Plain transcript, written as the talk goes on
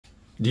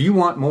Do you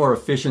want more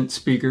efficient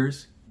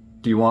speakers?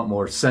 Do you want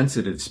more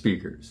sensitive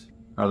speakers?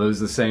 Are those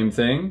the same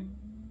thing?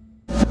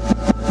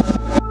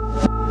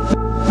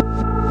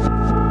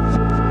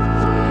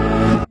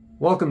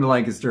 Welcome to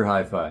Lancaster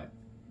Hi-Fi.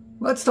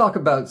 Let's talk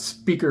about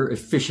speaker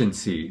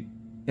efficiency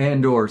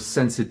and/or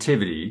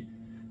sensitivity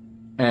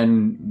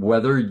and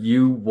whether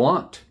you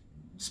want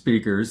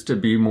speakers to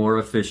be more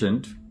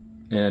efficient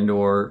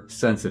and/or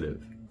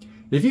sensitive.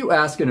 If you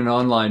ask in an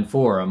online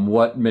forum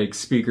what makes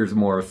speakers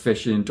more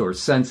efficient or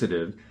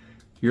sensitive,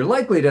 you're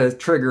likely to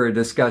trigger a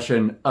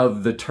discussion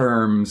of the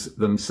terms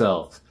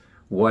themselves.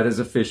 What is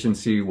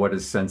efficiency? What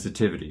is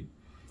sensitivity?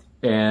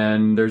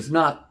 And there's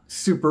not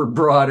super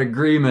broad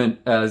agreement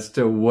as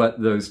to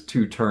what those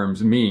two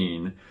terms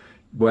mean,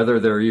 whether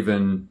they're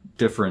even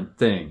different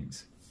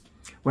things.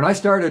 When I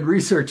started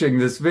researching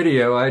this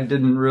video, I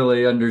didn't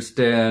really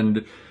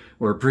understand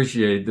or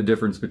appreciate the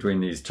difference between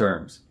these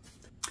terms.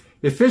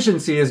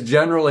 Efficiency is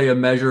generally a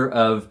measure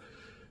of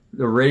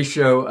the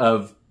ratio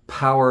of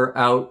power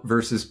out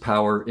versus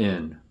power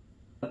in.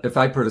 If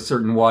I put a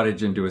certain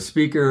wattage into a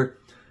speaker,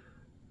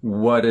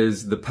 what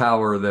is the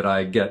power that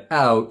I get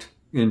out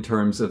in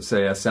terms of,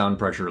 say, a sound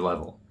pressure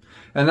level?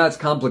 And that's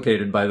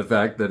complicated by the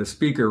fact that a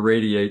speaker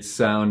radiates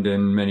sound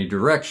in many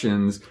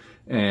directions,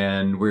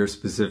 and we're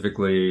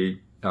specifically,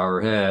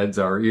 our heads,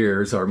 our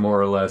ears, are more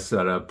or less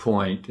at a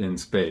point in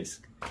space.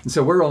 And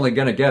so we're only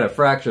going to get a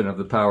fraction of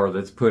the power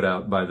that's put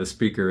out by the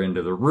speaker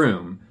into the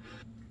room.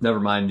 Never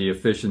mind the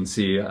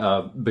efficiency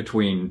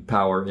between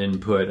power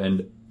input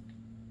and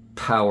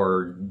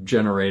power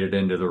generated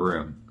into the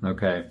room,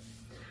 okay?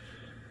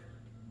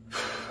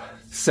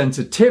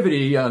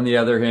 Sensitivity, on the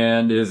other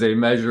hand, is a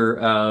measure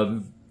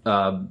of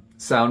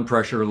sound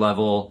pressure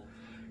level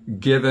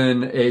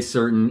given a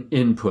certain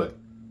input.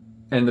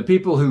 And the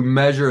people who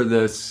measure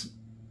this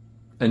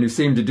and who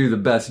seem to do the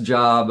best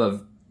job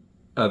of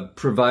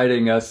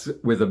providing us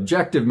with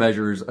objective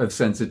measures of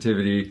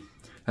sensitivity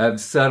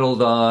have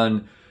settled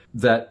on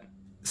that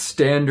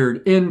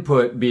standard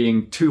input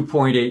being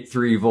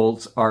 2.83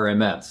 volts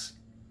RMS.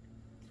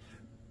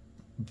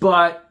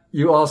 But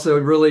you also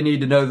really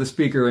need to know the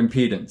speaker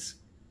impedance.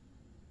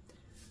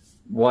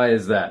 Why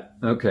is that?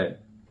 Okay.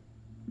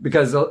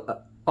 Because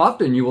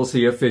often you will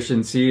see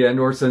efficiency and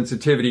or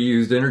sensitivity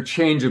used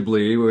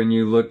interchangeably when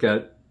you look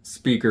at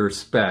speaker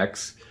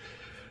specs,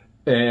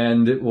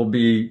 and it will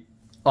be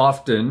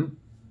often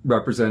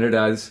represented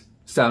as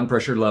sound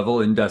pressure level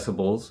in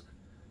decibels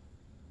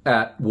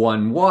at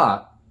 1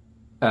 watt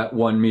at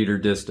 1 meter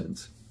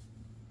distance.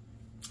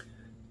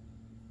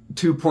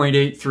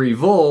 2.83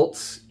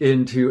 volts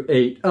into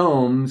 8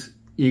 ohms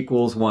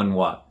equals 1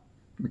 watt,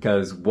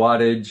 because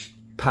wattage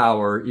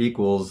power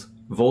equals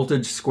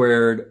voltage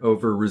squared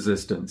over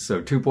resistance.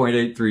 So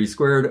 2.83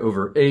 squared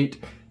over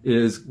 8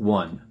 is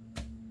 1.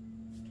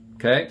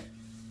 Okay?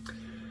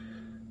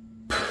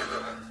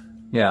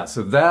 Yeah,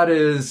 so that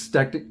is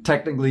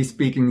technically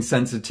speaking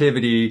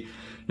sensitivity.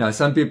 Now,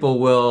 some people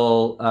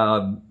will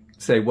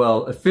say,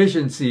 well,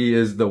 efficiency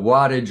is the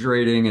wattage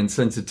rating and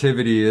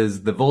sensitivity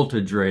is the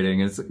voltage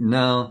rating.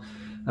 No,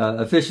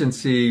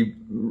 efficiency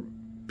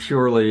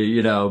purely,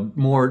 you know,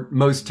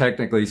 most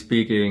technically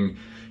speaking,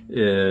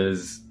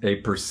 is a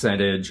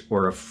percentage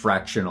or a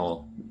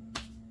fractional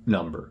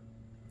number.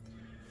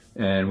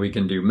 And we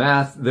can do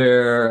math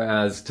there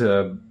as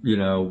to, you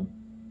know,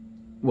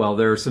 well,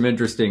 there are some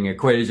interesting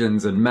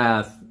equations and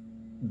math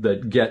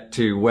that get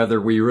to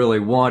whether we really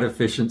want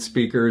efficient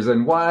speakers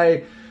and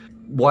why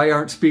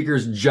aren't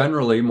speakers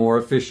generally more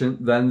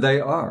efficient than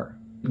they are.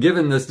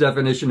 Given this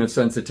definition of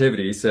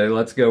sensitivity, say,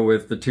 let's go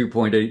with the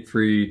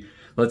 2.83,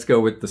 let's go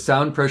with the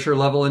sound pressure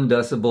level in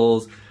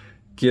decibels,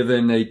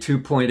 given a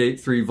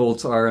 2.83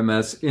 volts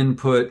RMS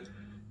input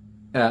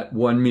at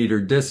 1 meter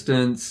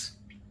distance,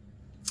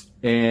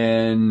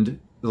 and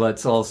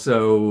let's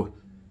also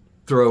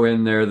throw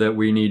in there that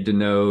we need to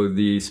know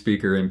the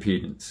speaker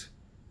impedance,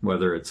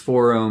 whether it's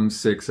 4 ohms,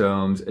 6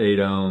 ohms, 8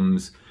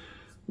 ohms.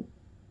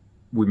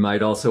 We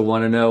might also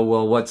want to know,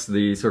 well, what's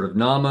the sort of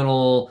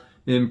nominal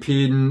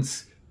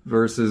impedance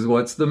versus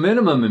what's the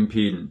minimum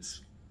impedance?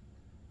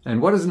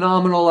 And what does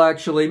nominal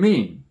actually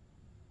mean?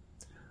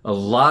 A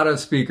lot of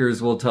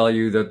speakers will tell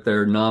you that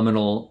their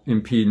nominal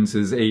impedance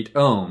is 8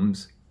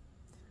 ohms.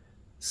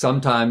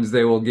 Sometimes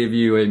they will give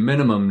you a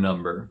minimum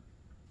number.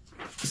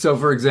 So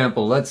for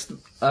example,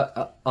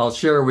 I'll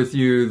share with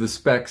you the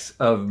specs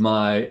of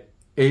my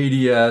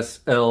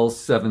ADS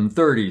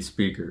L730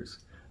 speakers.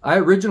 I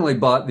originally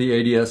bought the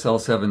ADS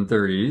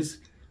L730s,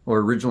 or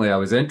originally I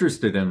was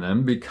interested in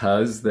them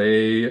because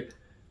they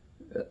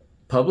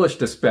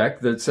published a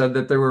spec that said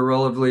that they were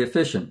relatively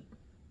efficient.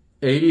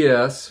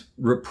 ADS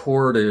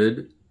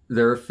reported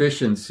their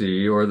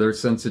efficiency or their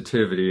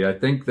sensitivity, I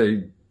think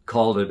they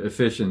called it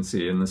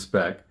efficiency in the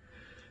spec,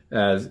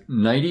 as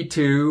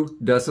 92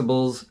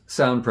 decibels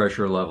sound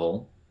pressure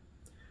level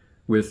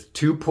with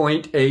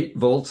 2.8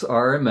 volts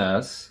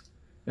RMS,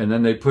 and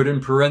then they put in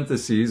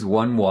parentheses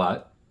 1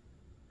 watt,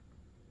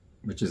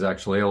 which is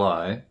actually a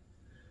lie.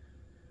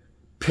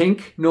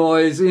 Pink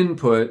noise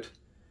input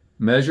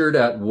measured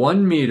at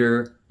 1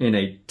 meter in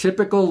a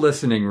typical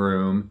listening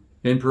room,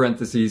 in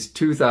parentheses,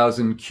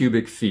 2,000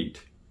 cubic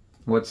feet.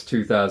 What's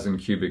 2,000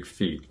 cubic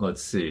feet?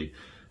 Let's see.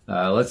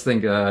 Let's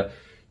think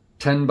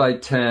 10 by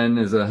 10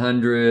 is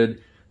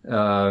 100,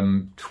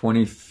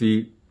 20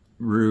 feet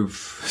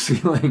roof,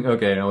 ceiling.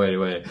 Okay, no,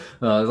 wait.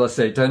 Let's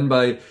say 10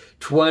 by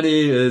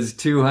 20 is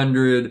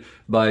 200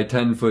 by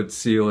 10 foot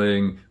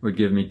ceiling would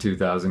give me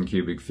 2,000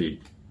 cubic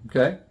feet.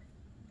 Okay?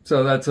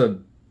 So I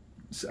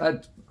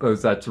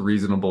suppose that's a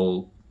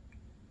reasonable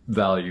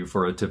value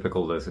for a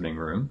typical listening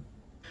room.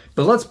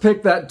 But let's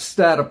pick that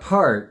stat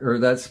apart, or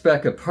that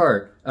spec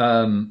apart.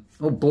 Oh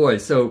boy,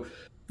 so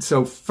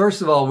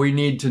first of all, we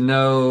need to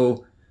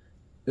know,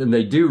 and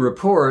they do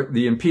report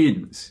the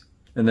impedance.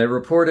 And they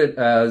report it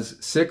as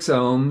 6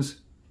 ohms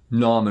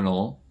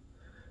nominal,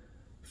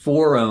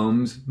 4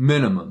 ohms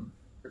minimum.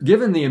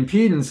 Given the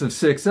impedance of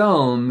 6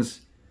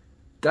 ohms,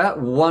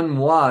 that 1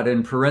 watt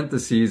in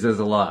parentheses is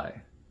a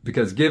lie.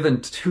 Because given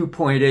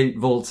 2.8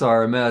 volts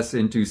RMS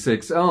into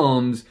 6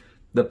 ohms,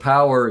 the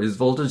power is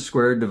voltage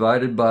squared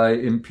divided by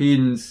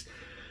impedance,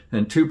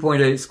 and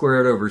 2.8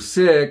 squared over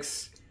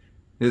 6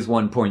 is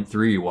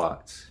 1.3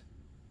 watts.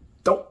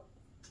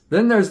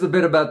 Then there's the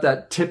bit about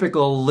that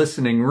typical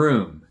listening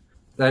room.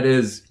 That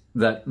is,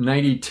 that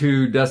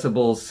 92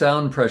 decibel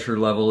sound pressure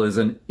level is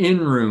an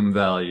in-room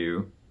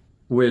value,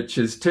 which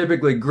is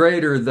typically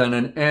greater than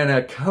an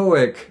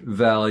anechoic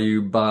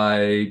value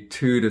by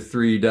 2 to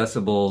 3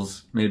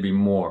 decibels, maybe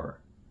more.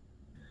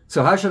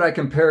 So how should I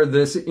compare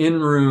this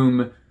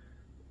in-room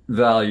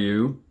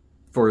value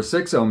for a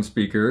 6 ohm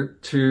speaker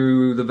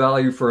to the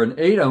value for an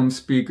 8 ohm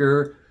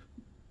speaker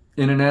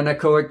in an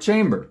anechoic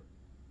chamber?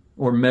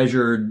 Or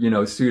measured,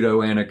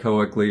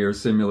 pseudo-anechoically or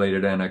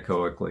simulated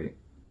anechoically?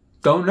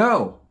 Don't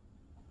know.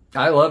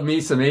 I love me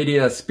some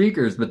ADS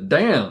speakers, but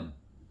damn,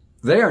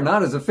 they are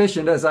not as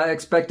efficient as I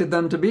expected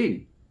them to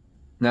be.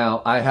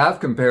 Now, I have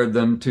compared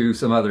them to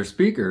some other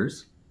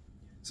speakers.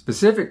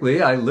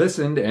 Specifically, I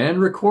listened and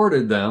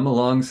recorded them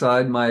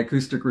alongside my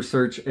Acoustic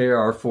Research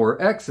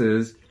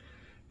AR4Xs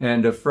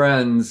and a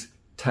friend's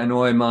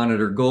Tannoy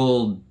Monitor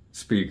Gold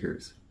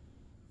speakers,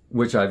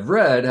 which I've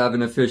read have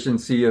an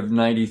efficiency of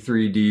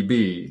 93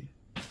 dB.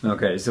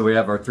 Okay, so we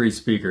have our 3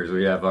 speakers.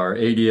 We have our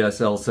ADS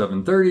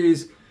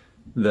L730s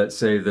that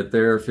say that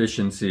their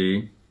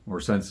efficiency,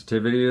 or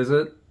sensitivity is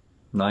it?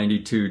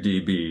 92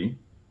 dB.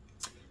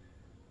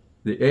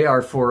 The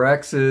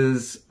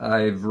AR4Xs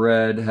I've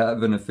read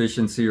have an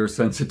efficiency or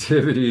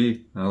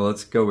sensitivity, well,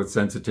 let's go with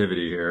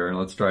sensitivity here and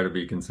let's try to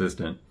be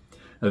consistent,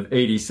 of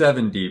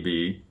 87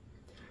 dB.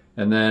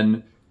 And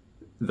then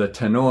the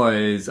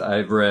Tannoys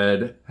I've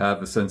read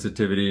have a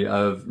sensitivity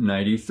of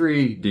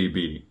 93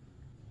 dB.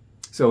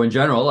 So in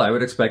general, I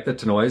would expect the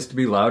Tannoys to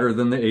be louder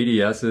than the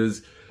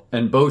ADSs,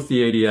 and both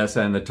the ADS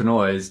and the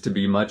Tannoys to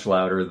be much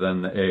louder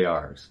than the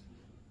ARs.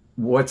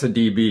 What's a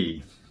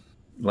dB?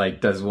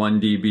 Like, does 1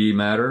 dB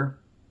matter?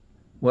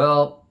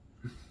 Well,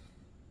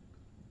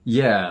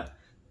 yeah,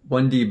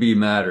 1 dB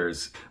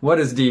matters. What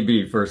is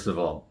dB, first of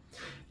all?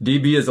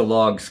 dB is a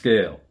log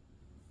scale.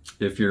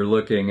 If you're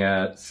looking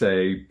at,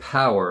 say,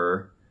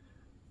 power,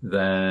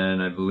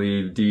 then I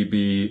believe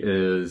dB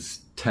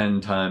is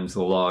 10 times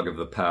the log of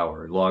the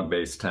power, log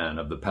base 10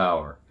 of the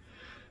power.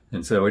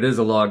 And so it is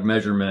a log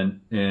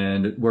measurement,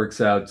 and it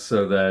works out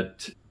so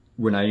that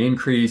when I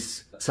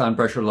increase sound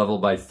pressure level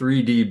by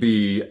 3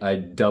 dB, I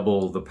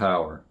double the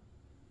power.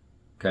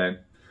 Okay?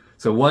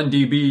 So 1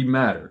 dB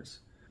matters.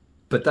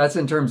 But that's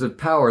in terms of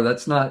power.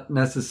 That's not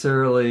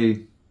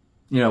necessarily,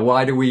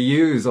 why do we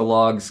use a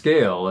log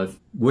scale?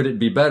 Would it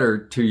be better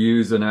to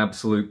use an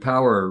absolute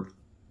power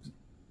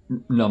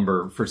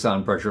number for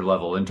sound pressure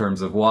level in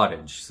terms of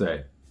wattage,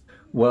 say?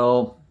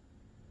 Well,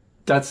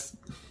 that's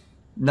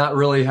not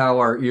really how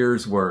our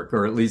ears work,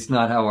 or at least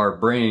not how our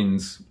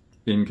brains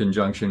in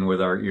conjunction with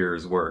our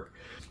ears work.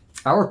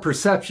 Our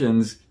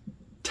perceptions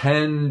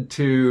tend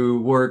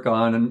to work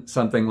on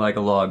something like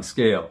a log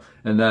scale,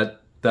 and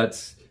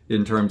that's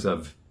in terms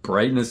of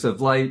brightness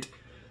of light,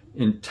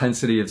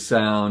 intensity of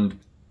sound,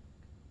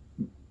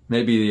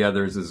 maybe the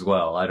others as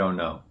well, I don't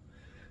know.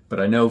 But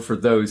I know for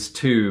those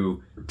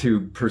two,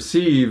 to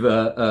perceive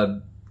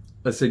a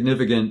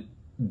significant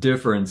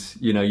difference,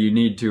 you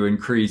need to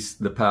increase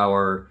the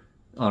power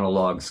on a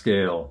log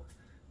scale.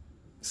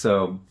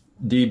 So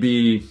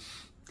dB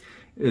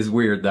is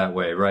weird that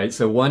way, right?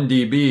 So 1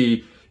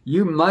 dB,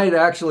 you might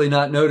actually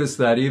not notice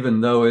that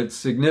even though it's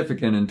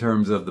significant in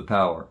terms of the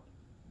power.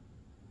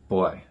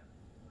 Boy.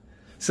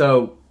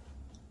 So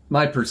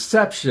my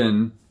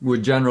perception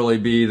would generally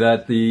be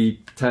that the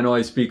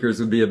Tannoy speakers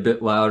would be a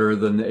bit louder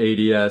than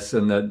the ADS,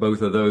 and that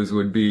both of those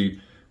would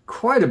be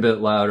quite a bit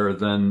louder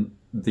than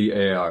the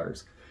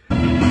ARs.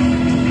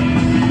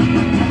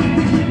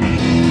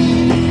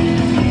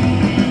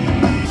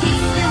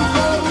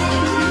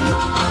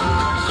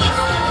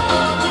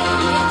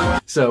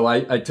 So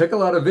I took a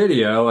lot of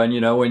video, and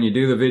when you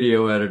do the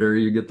video editor,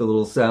 you get the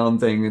little sound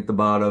thing at the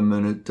bottom,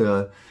 and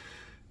it,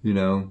 you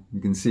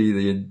can see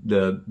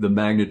the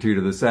magnitude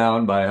of the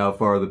sound by how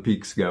far the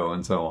peaks go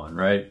and so on,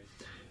 right?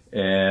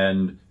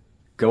 And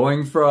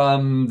going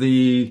from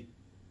the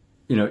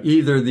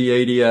either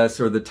the ADS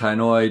or the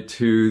Tannoy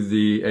to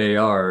the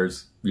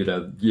ARs,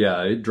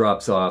 yeah, it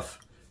drops off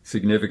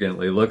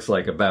significantly. Looks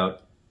like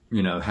about,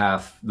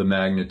 half the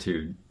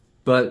magnitude.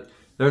 But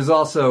there's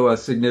also a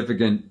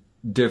significant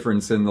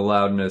difference in the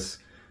loudness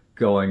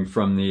going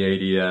from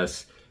the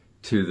ADS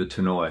to the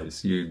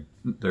Tannoys.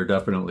 They're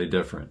definitely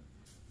different.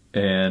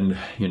 And,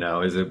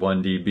 is it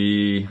 1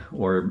 dB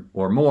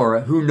or more?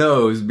 Who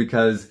knows?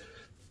 Because,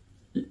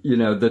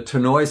 the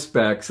Tannoy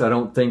specs, I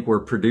don't think were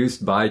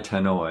produced by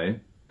Tannoy.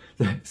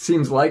 It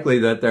seems likely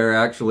that they're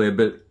actually a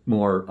bit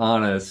more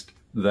honest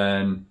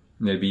than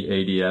maybe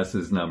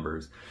ADS's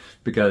numbers.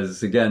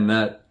 Because, again,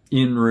 that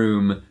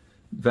in-room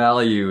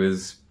value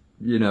is,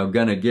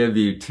 going to give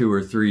you 2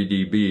 or 3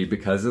 dB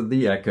because of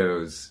the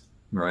echoes,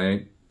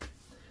 right?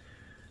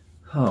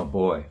 Oh,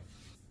 boy.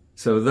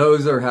 So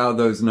those are how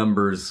those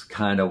numbers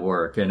kind of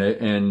work, and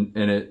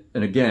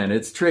again,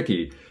 it's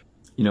tricky.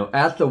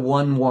 At the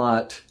 1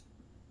 watt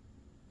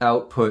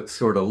output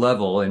sort of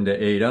level into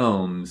 8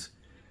 ohms,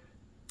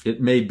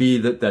 it may be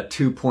that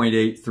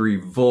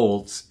 2.83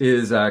 volts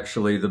is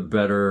actually the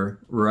better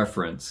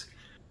reference.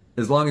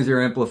 As long as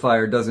your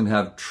amplifier doesn't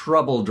have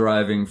trouble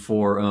driving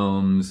 4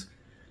 ohms,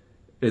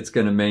 it's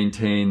going to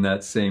maintain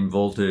that same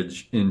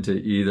voltage into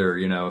either,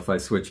 if I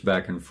switch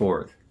back and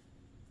forth.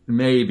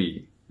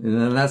 Maybe.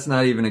 And that's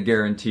not even a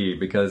guarantee,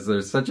 because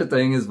there's such a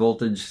thing as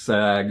voltage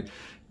sag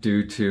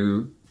due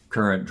to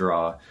current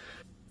draw.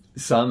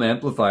 Some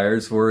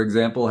amplifiers, for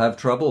example, have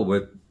trouble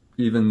with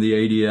even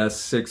the ADS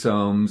 6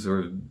 ohms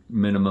or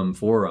minimum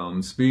 4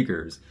 ohm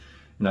speakers.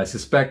 And I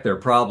suspect their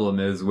problem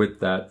is with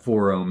that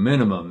 4 ohm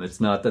minimum.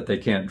 It's not that they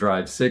can't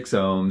drive 6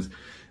 ohms.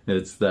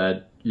 It's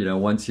that,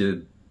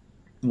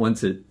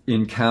 once it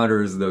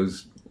encounters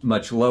those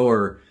much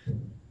lower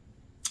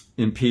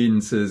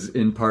impedances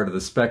in part of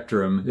the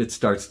spectrum, it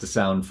starts to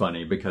sound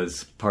funny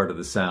because part of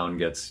the sound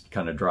gets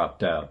kind of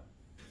dropped out.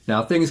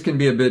 Now, things can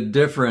be a bit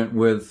different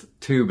with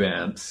tube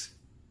amps,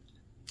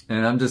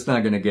 and I'm just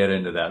not going to get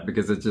into that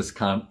because it's just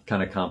kind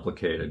of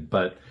complicated.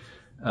 But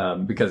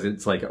because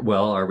it's like,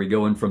 well, are we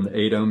going from the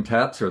 8 ohm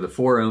taps or the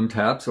 4 ohm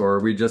taps, or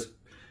are we just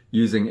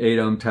using 8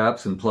 ohm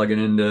taps and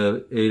plugging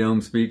into 8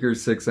 ohm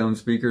speakers, 6 ohm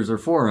speakers, or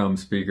 4 ohm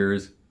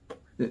speakers?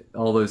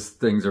 All those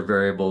things are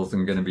variables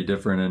and going to be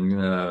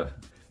different,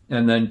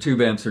 and then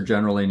tube amps are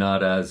generally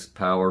not as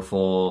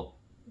powerful,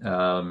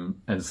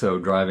 and so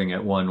driving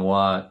at 1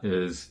 watt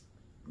is,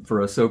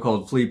 for a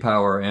so-called flea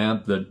power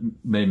amp that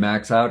may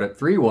max out at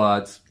 3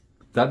 watts,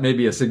 that may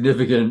be a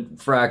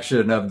significant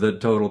fraction of the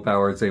total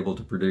power it's able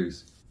to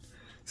produce.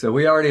 So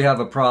we already have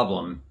a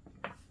problem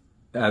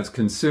as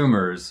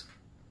consumers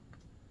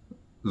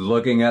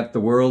looking at the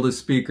world of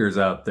speakers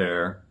out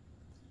there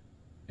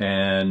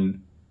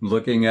and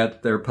looking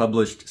at their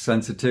published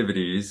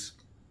sensitivities,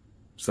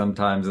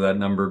 sometimes that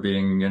number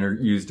being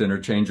used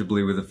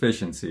interchangeably with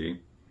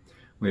efficiency.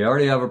 We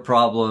already have a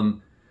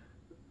problem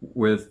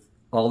with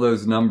all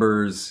those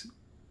numbers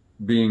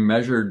being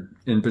measured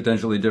in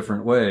potentially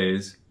different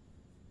ways,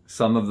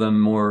 some of them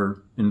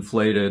more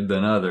inflated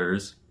than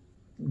others.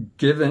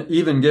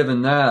 Even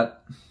given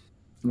that,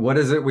 what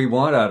is it we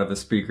want out of a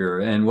speaker,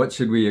 and what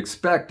should we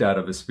expect out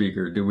of a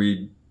speaker?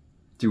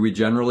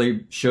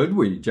 Should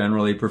we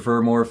generally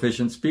prefer more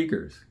efficient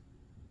speakers?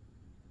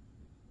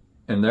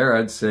 And there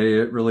I'd say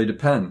it really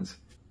depends.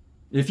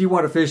 If you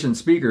want efficient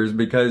speakers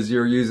because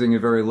you're using a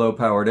very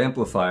low-powered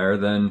amplifier,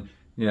 then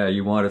yeah,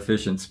 you want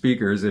efficient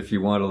speakers if you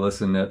want to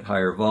listen at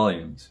higher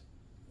volumes.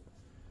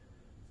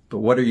 But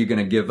what are you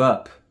going to give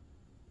up?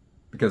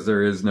 Because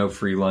there is no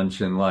free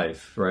lunch in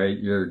life, right?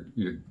 You're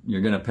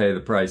going to pay the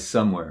price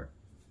somewhere.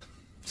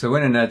 So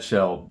in a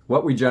nutshell,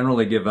 what we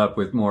generally give up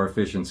with more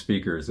efficient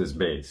speakers is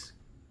bass.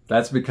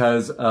 That's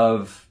because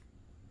of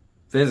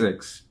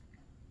physics,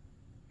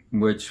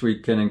 which we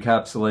can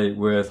encapsulate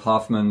with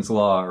Hoffman's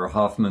law, or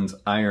Hoffman's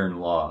iron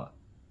law.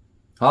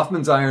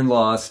 Hoffman's iron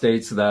law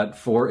states that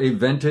for a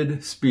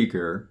vented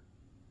speaker,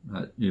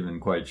 not even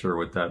quite sure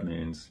what that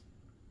means.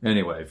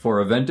 Anyway, for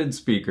a vented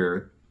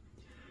speaker,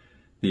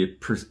 the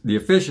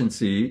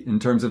efficiency in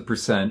terms of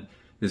percent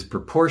is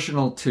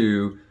proportional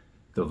to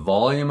the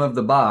volume of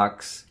the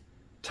box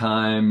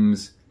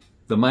times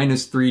the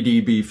minus 3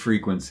 dB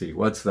frequency.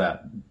 What's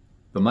that?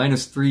 The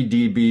minus 3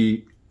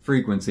 dB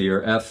frequency,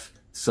 or F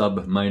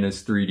sub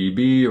minus 3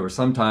 dB, or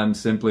sometimes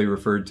simply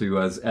referred to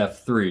as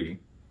F3,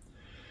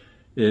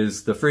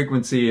 is the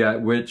frequency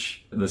at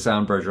which the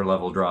sound pressure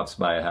level drops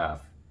by a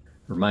half,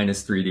 or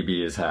minus 3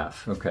 dB is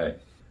half. Okay.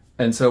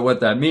 And so what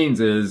that means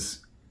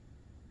is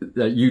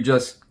that you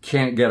just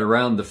can't get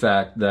around the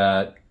fact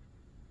that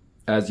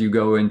as you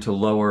go into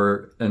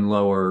lower and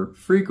lower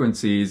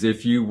frequencies,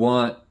 if you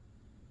want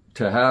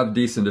to have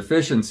decent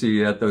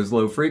efficiency at those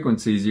low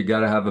frequencies, you got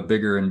to have a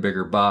bigger and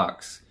bigger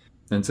box.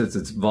 And since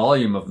it's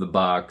volume of the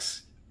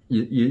box,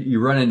 you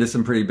run into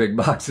some pretty big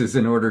boxes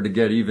in order to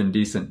get even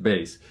decent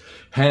bass.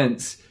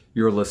 Hence,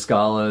 your La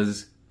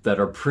Scalas that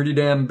are pretty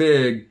damn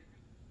big,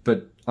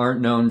 but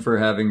aren't known for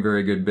having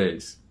very good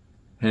bass.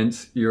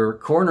 Hence, your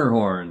corner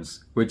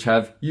horns, which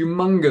have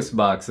humongous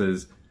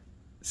boxes,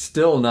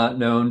 still not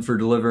known for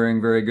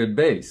delivering very good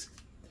bass.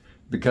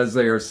 because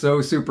they are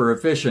so super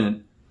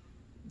efficient,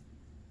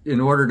 in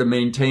order to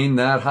maintain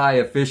that high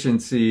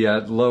efficiency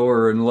at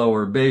lower and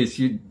lower bass,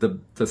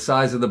 the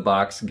size of the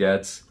box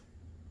gets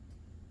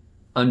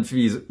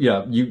unfeasible.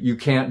 Yeah, you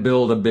can't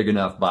build a big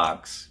enough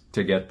box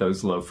to get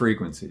those low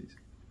frequencies.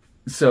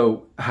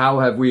 So how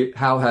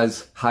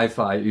has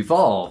hi-fi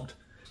evolved?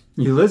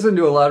 You listen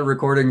to a lot of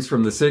recordings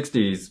from the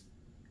 60s,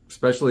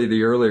 especially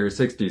the earlier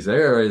 60s,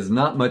 there is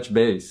not much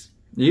bass.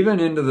 Even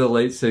into the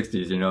late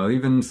 60s, you know,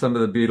 even some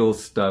of the Beatles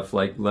stuff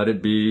like Let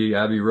It Be,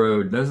 Abbey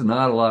Road, there's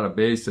not a lot of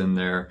bass in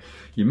there.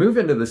 You move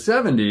into the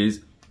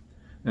 70s,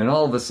 and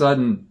all of a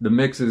sudden the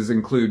mixes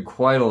include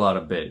quite a lot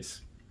of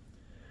bass.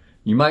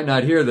 You might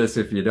not hear this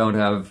if you don't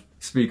have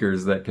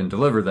speakers that can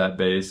deliver that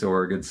bass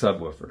or a good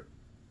subwoofer.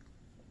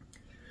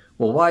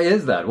 Well, why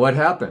is that? What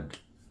happened?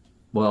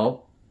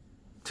 Well,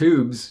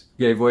 tubes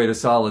gave way to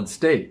solid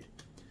state.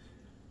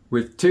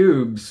 With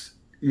tubes,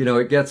 you know,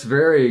 it gets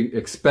very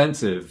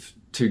expensive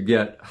to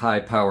get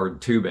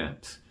high-powered tube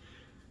amps.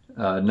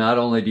 Not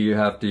only do you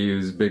have to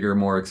use bigger,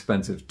 more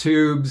expensive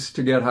tubes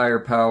to get higher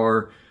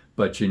power,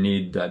 but you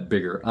need that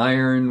bigger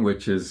iron,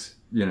 which is,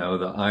 you know,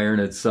 the iron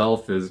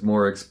itself is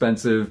more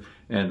expensive,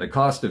 and the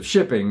cost of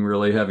shipping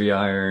really heavy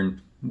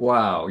iron,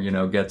 wow, you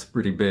know, gets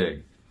pretty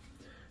big.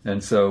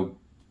 And so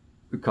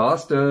the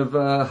cost of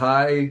a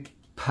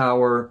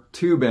high-power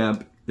tube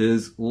amp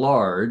is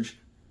large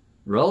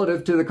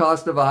relative to the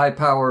cost of a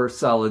high-power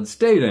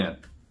solid-state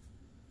amp.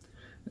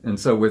 And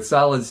so with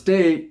solid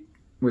state,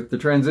 with the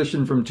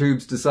transition from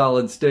tubes to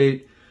solid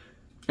state,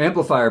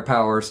 amplifier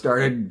power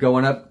started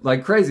going up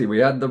like crazy. We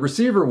had the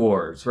receiver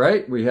wars,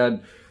 right?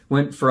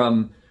 Went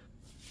from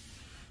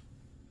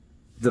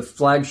the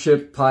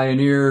flagship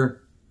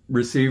Pioneer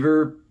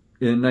receiver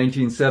in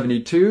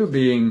 1972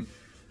 being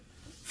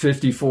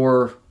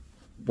 54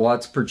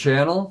 watts per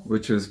channel,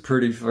 which is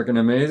pretty fucking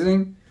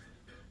amazing.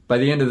 By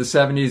the end of the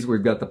 70s,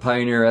 we've got the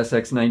Pioneer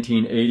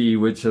SX1980,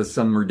 which has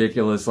some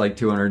ridiculous like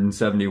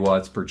 270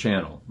 watts per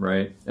channel,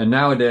 right? And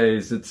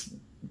nowadays, it's,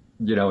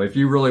 you know, if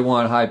you really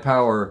want high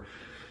power,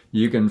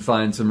 you can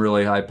find some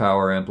really high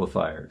power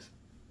amplifiers.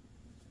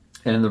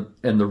 And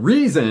the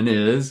reason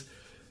is,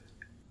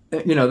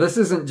 you know, this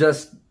isn't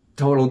just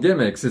total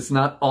gimmicks. It's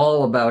not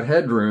all about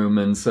headroom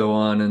and so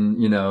on, and,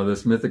 you know,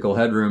 this mythical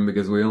headroom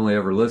because we only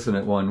ever listen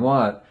at 1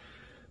 watt.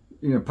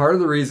 You know, part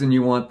of the reason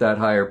you want that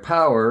higher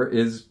power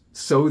is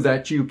so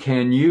that you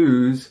can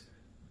use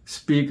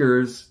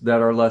speakers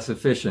that are less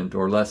efficient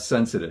or less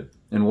sensitive.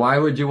 And why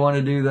would you want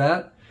to do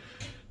that?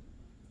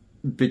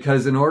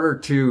 Because in order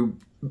to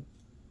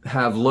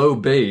have low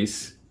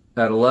bass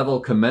at a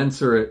level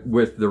commensurate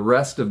with the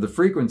rest of the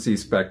frequency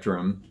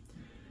spectrum,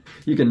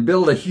 you can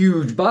build a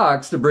huge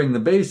box to bring the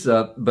bass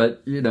up,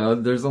 but, you know,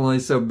 there's only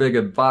so big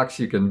a box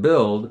you can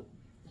build.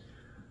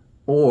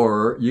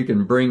 Or you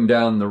can bring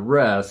down the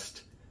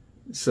rest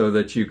so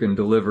that you can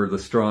deliver the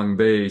strong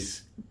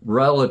bass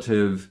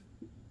relative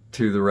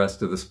to the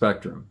rest of the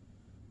spectrum.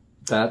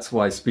 That's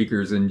why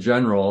speakers in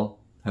general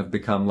have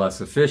become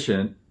less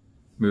efficient,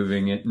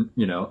 moving into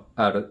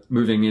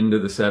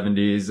the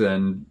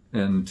 70s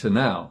and to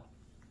now,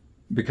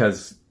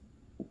 because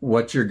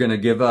what you're going to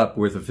give up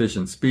with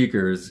efficient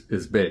speakers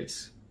is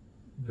bass.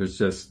 There's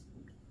just,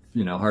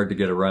 you know, hard to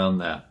get around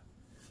that.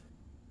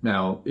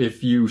 Now,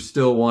 if you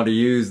still want to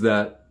use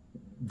that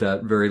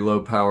very low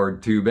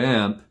powered tube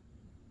amp,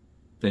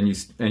 then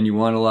you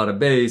want a lot of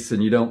bass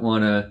and you don't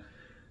want to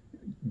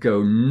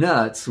go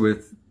nuts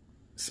with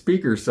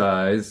speaker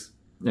size.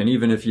 And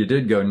even if you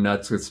did go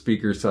nuts with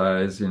speaker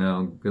size, you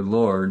know, good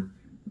Lord,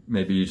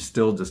 maybe you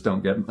still just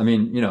don't get, I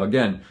mean, you know,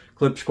 again,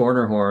 clipped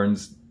corner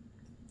horns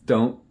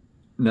don't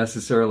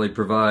necessarily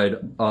provide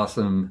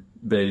awesome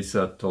bass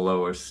up to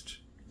lowest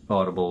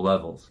audible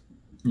levels.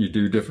 You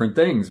do different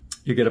things.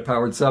 You get a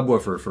powered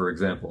subwoofer, for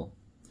example,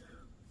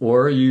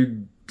 or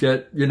you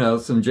get, you know,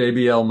 some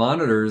JBL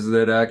monitors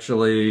that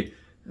actually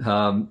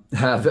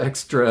have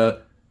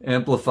extra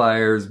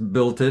amplifiers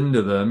built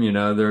into them. You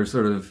know, they're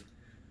sort of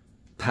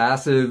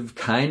passive,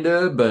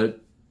 kinda,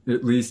 but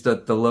at least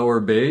at the lower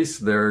bass,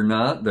 they're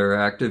not. They're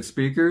active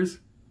speakers.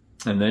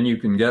 And then you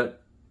can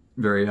get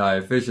very high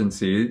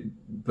efficiency,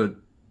 but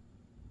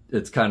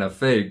it's kind of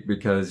fake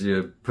because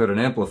you put an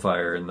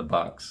amplifier in the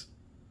box.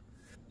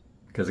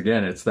 Because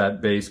again, it's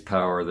that bass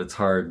power that's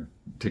hard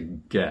to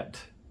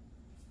get.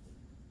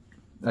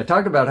 I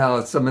talked about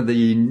how some of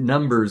the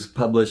numbers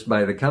published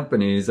by the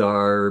companies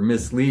are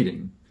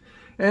misleading.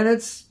 And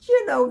it's,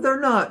 you know, they're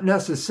not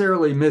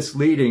necessarily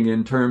misleading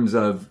in terms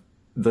of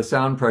the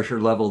sound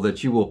pressure level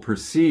that you will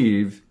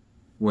perceive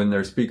when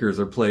their speakers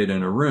are played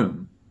in a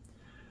room.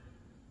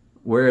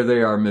 Where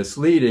they are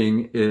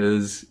misleading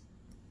is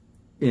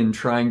in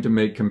trying to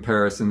make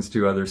comparisons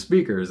to other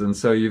speakers. And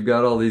so you've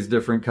got all these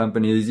different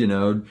companies, you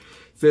know,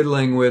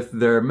 fiddling with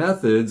their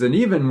methods. And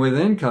even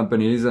within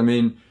companies, I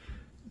mean,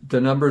 the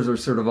numbers are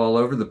sort of all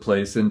over the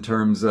place in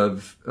terms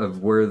of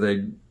where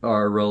they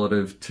are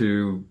relative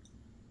to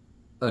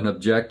an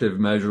objective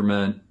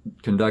measurement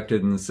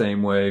conducted in the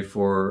same way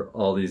for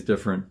all these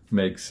different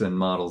makes and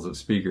models of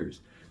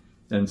speakers.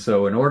 And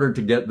so in order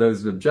to get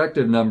those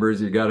objective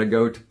numbers, you got to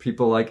go to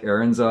people like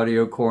Aaron's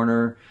Audio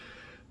Corner,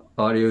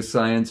 Audio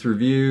Science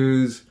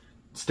Reviews,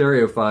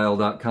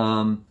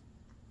 stereophile.com,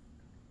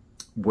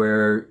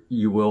 where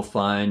you will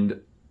find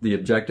the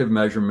objective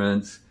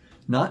measurements,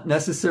 not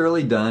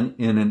necessarily done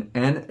in an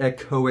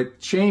anechoic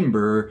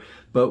chamber,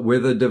 but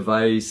with a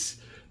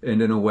device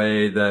and in a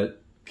way that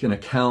can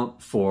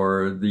account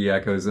for the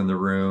echoes in the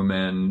room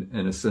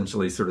and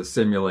essentially sort of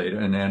simulate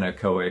an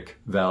anechoic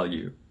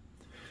value.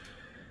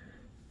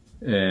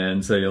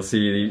 And so you'll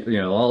see,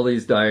 all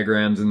these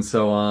diagrams and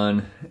so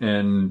on.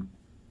 And,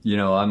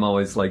 I'm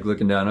always like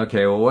looking down,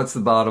 okay, well, what's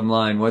the bottom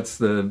line? What's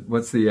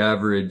the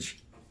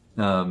average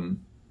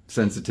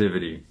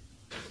sensitivity?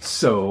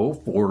 So,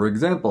 for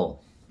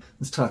example,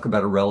 let's talk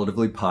about a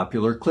relatively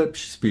popular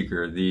Klipsch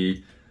speaker,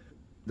 the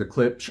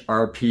Klipsch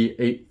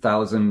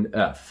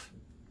RP8000F,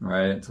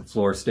 right? It's a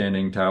floor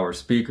standing tower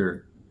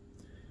speaker.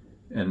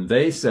 And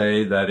they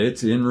say that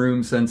its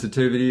in-room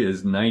sensitivity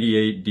is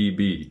 98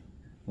 dB.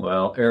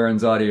 Well,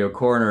 Aaron's Audio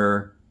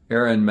Corner,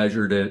 Aaron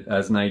measured it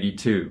as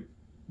 92.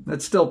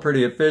 That's still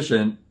pretty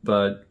efficient,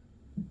 but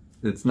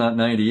it's not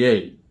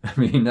 98. I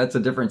mean, that's a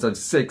difference of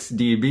 6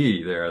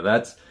 dB there.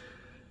 That's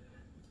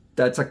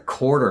a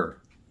quarter.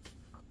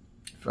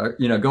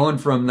 Going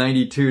from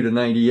 92 to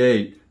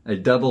 98, I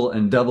double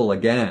and double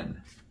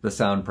again the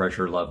sound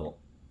pressure level.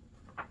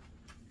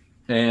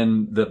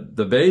 And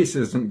the bass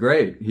isn't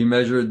great. He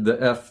measured the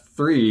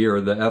F3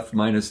 or the F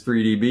minus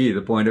 3 dB,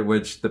 the point at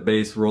which the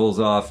bass rolls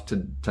off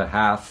to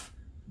half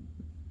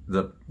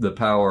the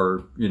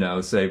power,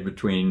 say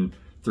between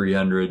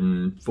 300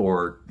 and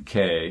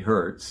 4K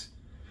hertz,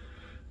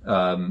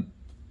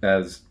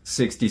 as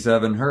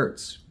 67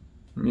 hertz.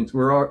 I mean,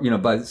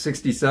 by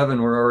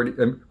 67, we're already,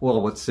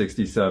 well, what's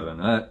 67?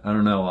 I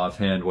don't know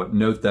offhand what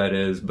note that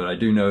is, but I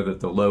do know that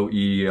the low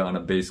E on a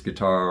bass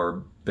guitar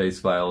or bass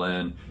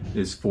violin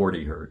is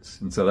 40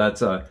 hertz. And so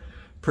that's a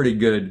pretty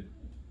good,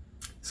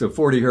 so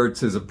 40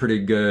 hertz is a pretty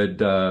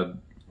good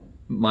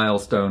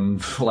milestone,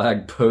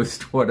 flag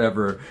post,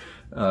 whatever,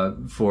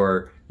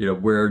 for,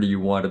 where do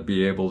you want to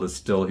be able to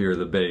still hear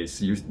the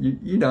bass?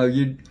 You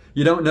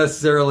don't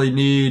necessarily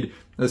need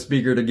a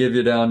speaker to give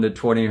you down to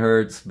 20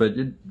 hertz, but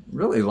you'd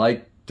really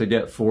like to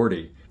get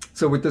 40.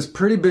 So with this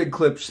pretty big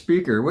Klipsch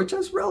speaker, which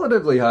has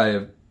relatively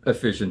high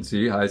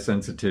efficiency, high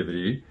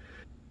sensitivity,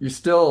 you're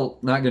still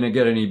not going to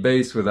get any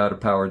bass without a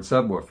powered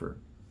subwoofer.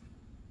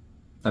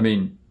 I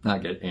mean,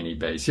 not get any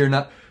bass. You're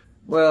not,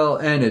 well,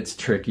 and it's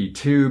tricky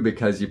too,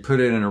 because you put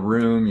it in a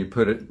room, you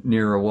put it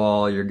near a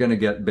wall, you're going to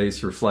get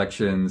bass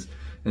reflections.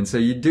 And so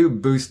you do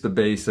boost the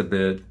bass a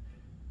bit,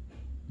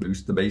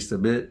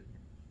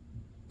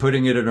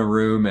 putting it in a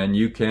room, and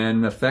you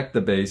can affect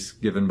the bass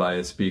given by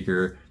a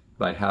speaker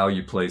by how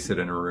you place it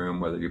in a room,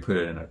 whether you put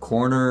it in a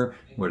corner,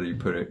 whether you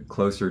put it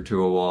closer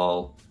to a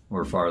wall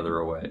or farther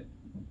away.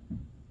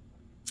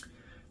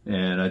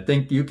 And I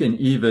think you can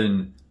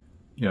even,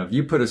 if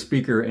you put a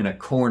speaker in a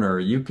corner,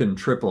 you can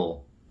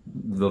triple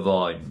the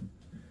volume.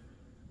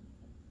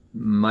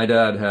 My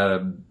dad had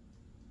a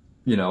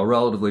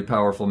relatively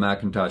powerful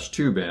Macintosh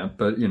tube amp,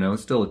 but,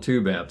 still a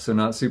tube amp, so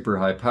not super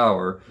high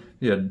power.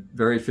 He had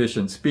very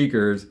efficient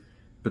speakers,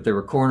 but they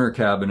were corner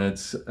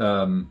cabinets,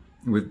 and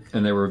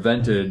they were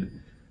vented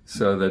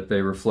so that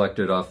they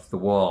reflected off the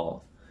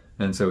wall.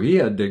 And so he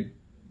had to,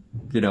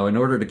 in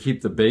order to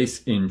keep the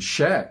bass in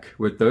check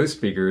with those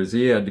speakers,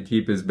 he had to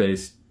keep his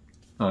bass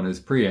on his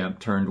preamp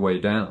turned way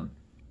down.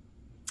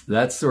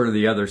 That's sort of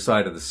the other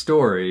side of the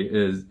story,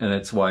 and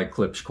it's why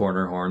Klipsch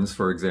corner horns,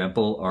 for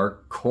example, are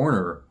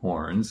corner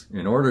horns.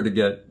 In order to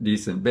get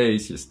decent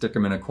bass, you stick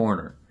them in a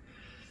corner,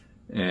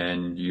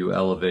 and you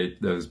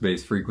elevate those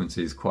bass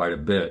frequencies quite a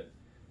bit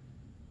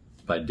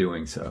by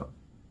doing so.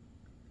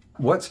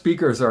 What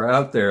speakers are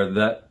out there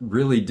that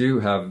really do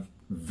have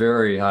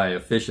very high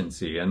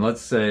efficiency? And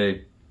let's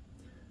say,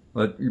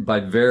 by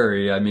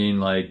very, I mean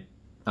like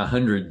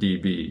 100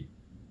 dB.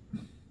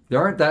 There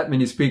aren't that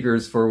many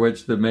speakers for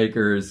which the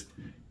makers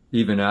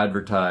even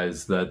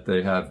advertise that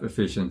they have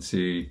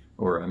efficiency,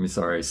 or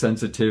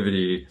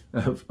sensitivity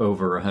of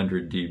over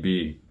 100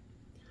 dB.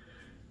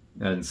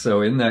 And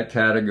so in that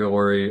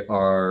category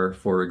are,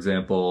 for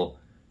example,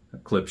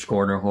 Klipsch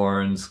corner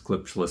horns,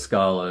 Klipsch La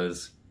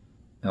Scalas.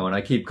 Now, when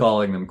I keep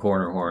calling them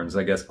corner horns,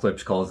 I guess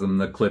Klipsch calls them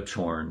the Klipsch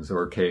horns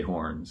or K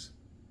horns,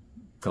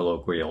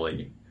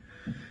 colloquially.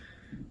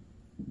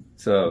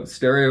 So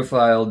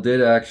Stereophile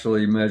did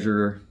actually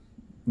measure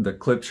the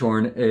Klipsch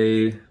horn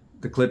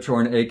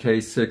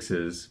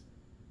AK6s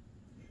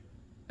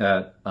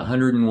at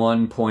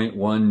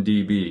 101.1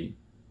 dB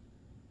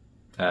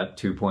at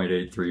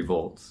 2.83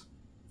 volts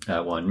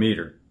at 1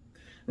 meter.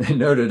 They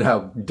noted how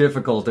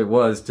difficult it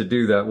was to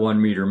do that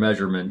 1 meter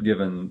measurement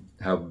given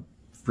how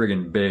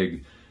friggin'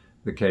 big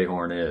the K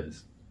horn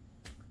is.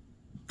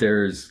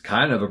 There's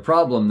kind of a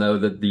problem though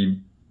that the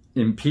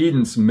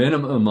impedance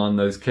minimum on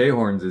those K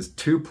horns is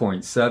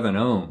 2.7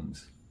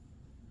 ohms.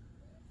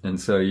 And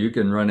so you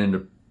can run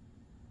into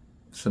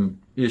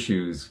some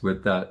issues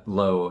with that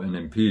low an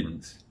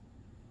impedance.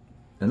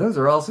 And those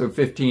are also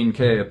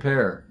 15K a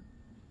pair.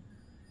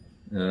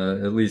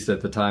 at least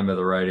at the time of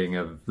the writing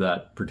of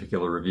that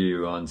particular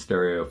review on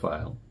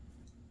Stereophile.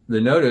 They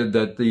noted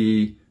that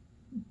the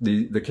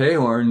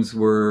K-horns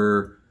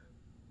were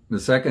the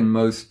second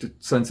most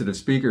sensitive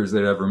speakers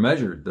they'd ever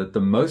measured, that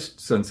the most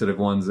sensitive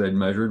ones they'd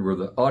measured were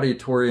the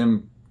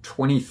Auditorium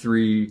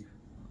 23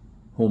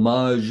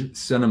 Homage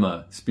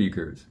Cinema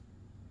speakers,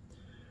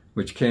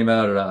 which came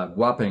out at a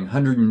whopping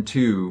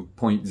 102.0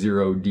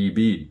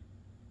 dB.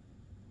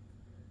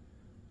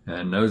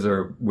 And those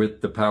are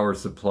with the power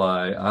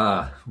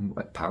supply.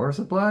 What, power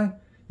supply?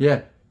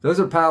 Yeah, those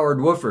are powered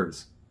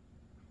woofers.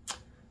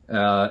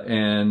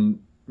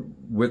 And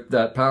with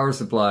that power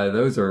supply,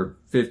 those are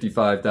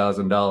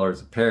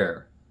 $55,000 a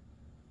pair.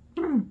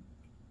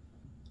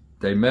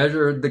 They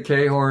measured the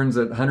K-horns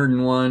at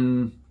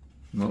 101,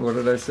 what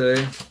did I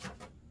say?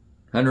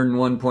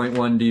 101.1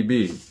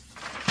 dB.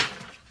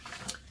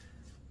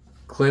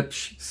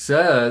 Klipsch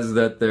says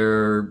that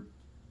their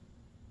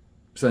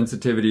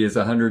sensitivity is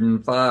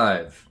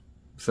 105,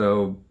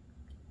 so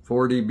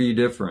 4 dB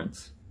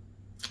difference.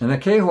 And the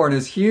K-horn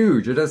is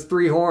huge. It has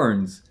 3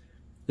 horns.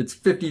 It's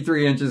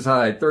 53 inches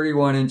high,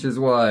 31 inches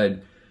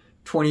wide,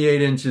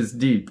 28 inches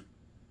deep.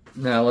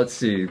 Now let's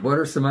see, what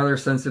are some other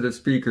sensitive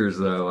speakers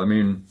though? I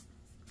mean,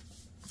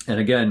 and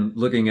again,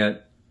 looking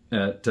at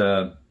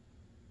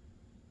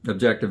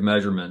objective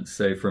measurements,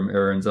 say from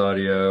Aaron's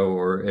Audio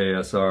or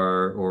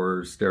ASR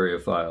or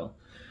Stereophile.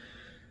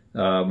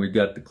 We've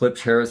got the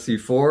Klipsch Heresy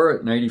 4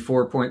 at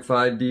 94.5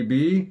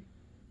 dB,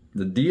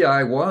 the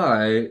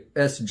DIY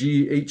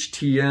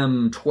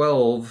SG-HTM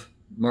 12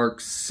 Mark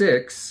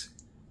 6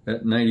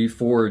 at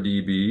 94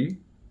 dB,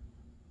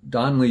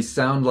 Donley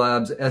Sound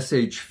Labs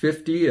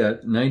SH50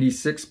 at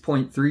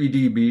 96.3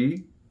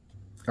 dB.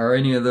 Are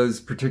any of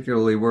those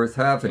particularly worth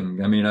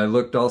having? I mean, I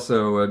looked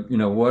also at,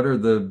 what are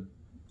the,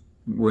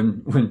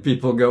 when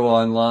people go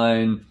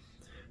online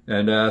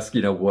and ask,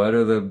 what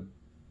are the,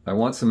 I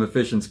want some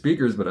efficient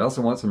speakers, but I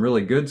also want some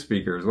really good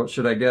speakers. What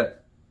should I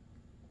get?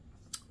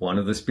 One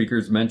of the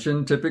speakers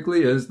mentioned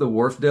typically is the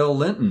Wharfedale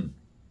Linton.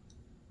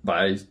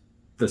 By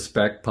the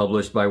spec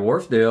published by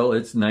Wharfedale,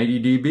 it's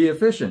 90 dB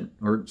efficient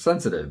or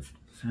sensitive.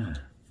 I'm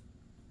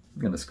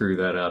going to screw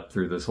that up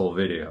through this whole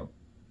video.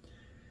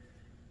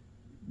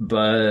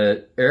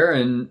 But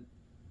Aaron's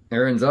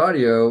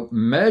Audio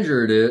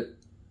measured it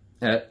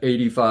at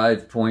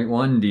 85.1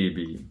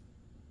 dB.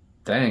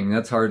 Dang,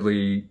 that's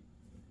hardly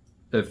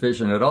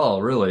efficient at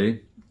all,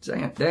 really.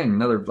 Dang,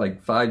 another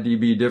like 5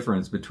 dB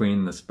difference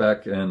between the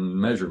spec and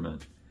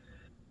measurement.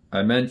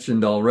 I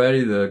mentioned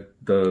already the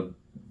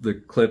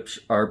Klipsch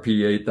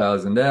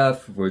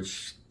RP8000F,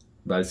 which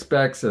by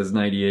spec says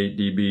 98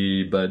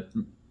 dB, but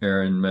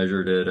Aaron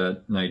measured it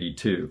at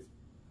 92.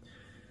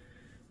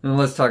 And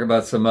let's talk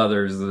about some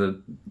others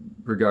that,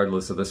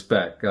 regardless of the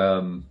spec.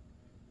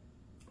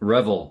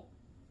 Revel,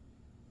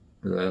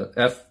 the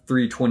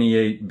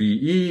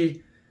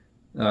F328BE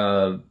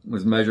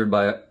was measured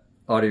by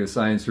Audio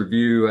Science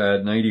Review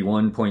at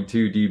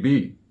 91.2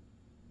 dB.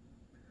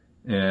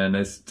 And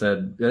I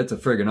said, it's a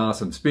friggin'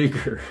 awesome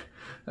speaker.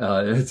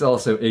 It's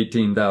also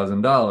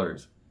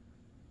 $18,000.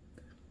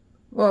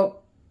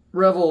 Well,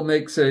 Revel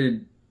makes a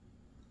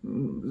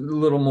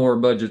little more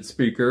budget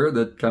speaker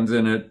that comes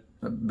in at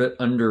a bit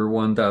under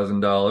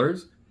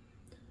 $1,000.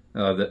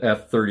 The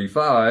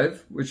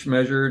F35, which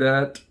measured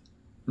at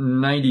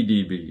 90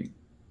 dB.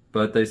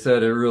 But they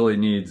said it really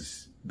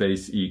needs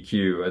bass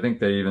EQ. I think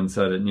they even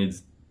said it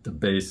needs the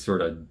bass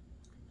sort of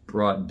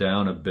brought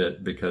down a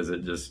bit because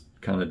it just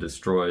kind of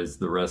destroys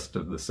the rest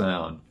of the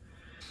sound.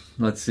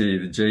 Let's see,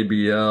 the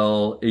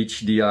JBL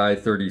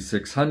HDI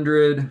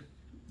 3600.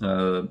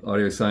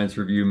 Audio Science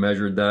Review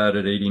measured that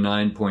at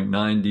 89.9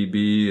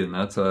 dB, and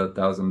that's a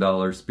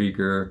 $1,000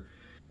 speaker.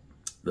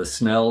 The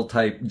Snell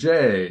Type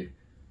J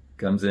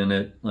comes in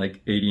at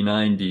like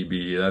 89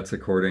 dB. That's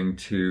according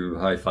to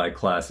Hi-Fi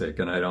Classic,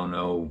 and I don't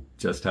know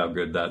just how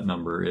good that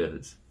number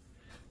is.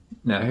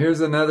 Now here's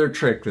another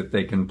trick that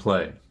they can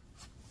play.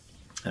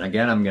 And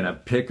again, I'm going to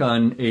pick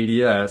on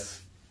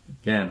ADS.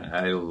 Again,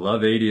 I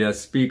love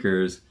ADS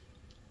speakers,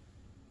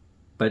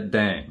 but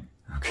dang,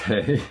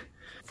 okay?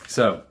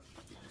 So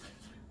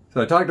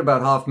I talked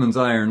about Hoffman's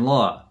iron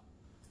law,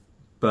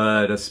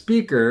 but a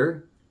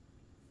speaker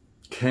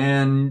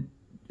can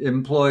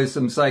employ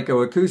some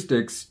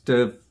psychoacoustics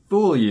to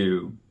fool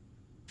you.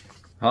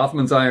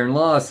 Hoffman's iron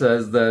law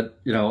says that,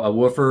 a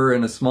woofer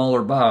in a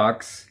smaller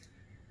box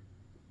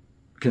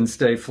can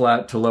stay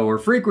flat to lower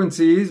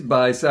frequencies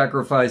by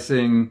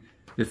sacrificing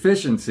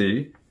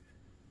efficiency,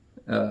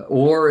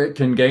 or it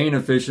can gain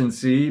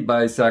efficiency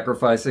by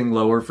sacrificing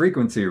lower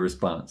frequency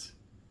response.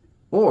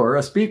 Or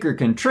a speaker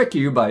can trick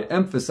you by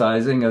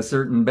emphasizing a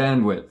certain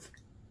bandwidth,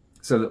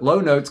 so that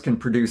low notes can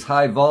produce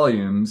high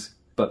volumes,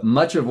 but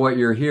much of what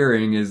you're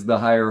hearing is the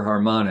higher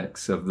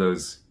harmonics of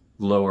those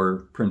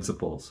lower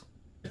principles.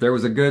 There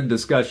was a good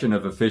discussion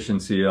of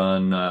efficiency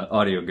on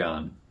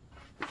AudioGone,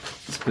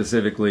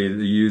 specifically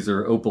the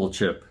user Opal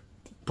Chip.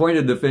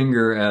 Pointed the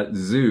finger at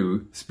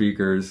Zoo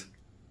speakers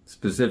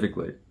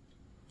specifically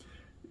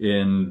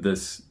in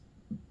this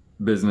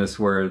business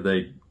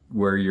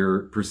where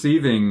you're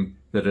perceiving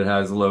that it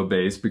has low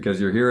bass because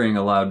you're hearing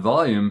a loud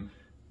volume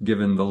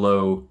given the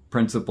low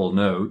principal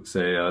note,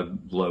 say a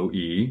low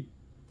E.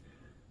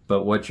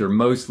 But what you're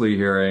mostly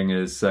hearing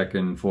is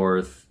second,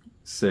 fourth,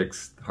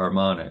 sixth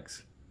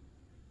harmonics.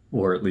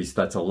 Or at least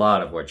that's a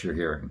lot of what you're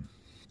hearing.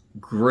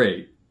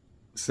 Great.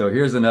 So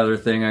here's another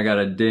thing I got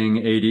to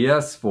ding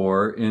ADS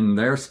for in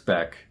their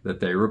spec that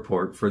they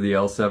report for the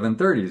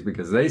L730s,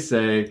 because they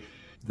say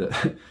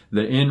that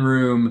the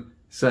in-room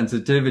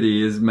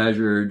sensitivity is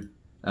measured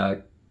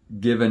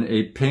given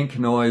a pink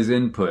noise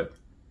input.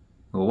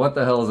 Well, what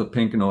the hell is a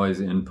pink noise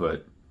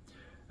input?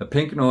 A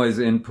pink noise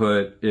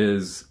input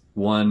is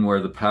one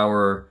where the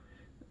power,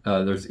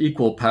 there's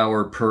equal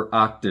power per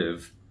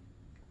octave,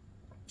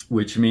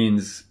 which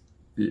means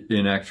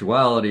in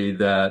actuality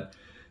that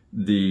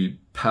the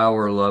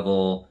power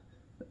level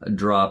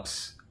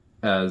drops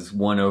as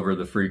 1 over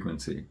the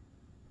frequency.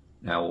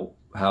 Now,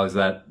 how is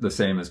that the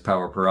same as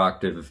power per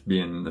octave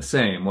being the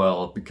same?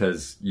 Well,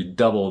 because you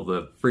double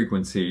the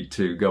frequency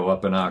to go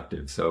up an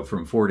octave. So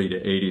from 40 to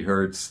 80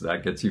 hertz,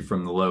 that gets you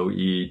from the low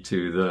E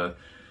to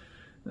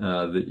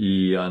the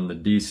E on the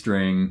D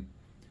string.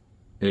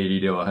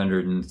 80 to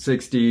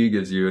 160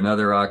 gives you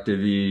another octave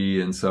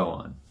E, and so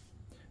on.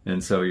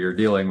 And so you're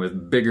dealing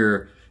with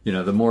bigger,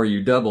 the more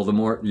you double, the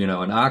more,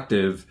 an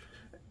octave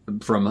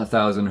from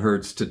 1,000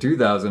 hertz to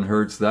 2,000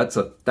 hertz, that's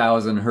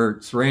 1,000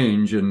 hertz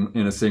range in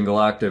a single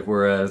octave,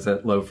 whereas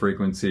at low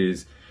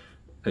frequencies,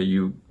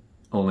 you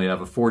only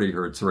have a 40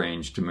 hertz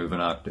range to move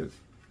an octave.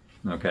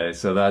 Okay,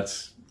 so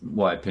that's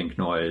why pink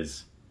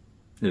noise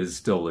is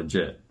still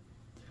legit.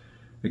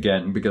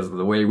 Again, because of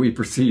the way we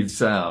perceive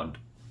sound.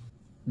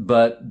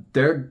 But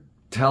they're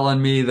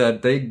telling me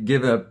that they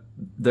give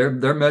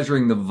they're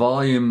measuring the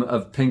volume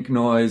of pink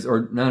noise,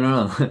 or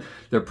no.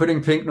 They're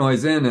putting pink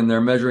noise in and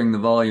they're measuring the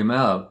volume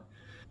out.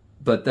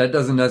 But that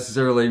doesn't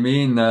necessarily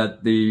mean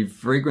that the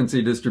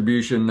frequency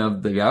distribution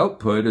of the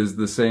output is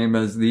the same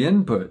as the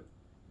input.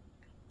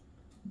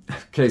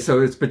 Okay,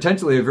 so it's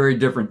potentially a very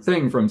different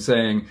thing from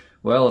saying,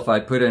 well, if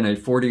I put in a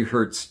 40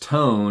 hertz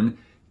tone,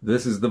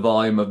 this is the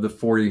volume of the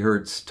 40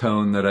 hertz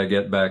tone that I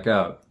get back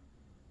out.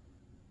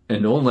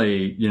 And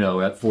only,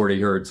 at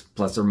 40 hertz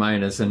plus or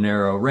minus a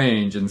narrow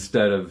range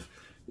instead of,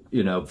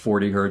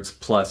 40 hertz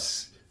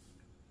plus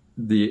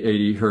the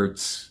 80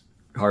 hertz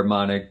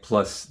harmonic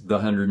plus the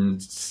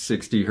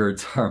 160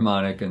 hertz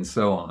harmonic and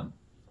so on.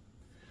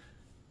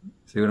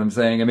 See what I'm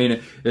saying? I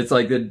mean, it's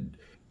like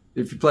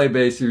if you play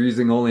bass, you're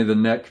using only the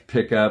neck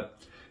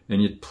pickup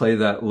and you play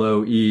that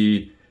low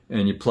E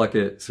and you pluck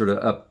it sort of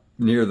up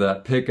near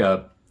that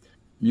pickup.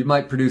 You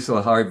might produce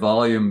a high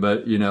volume,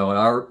 but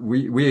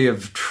we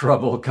have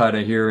trouble kind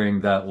of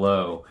hearing that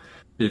low.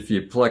 If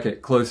you pluck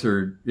it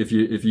closer, if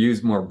you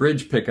use more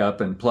bridge pickup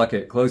and pluck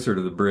it closer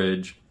to the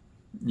bridge,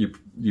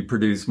 you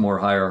produce more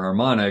higher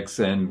harmonics,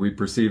 and we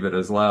perceive it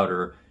as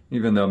louder,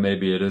 even though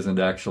maybe it isn't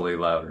actually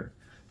louder,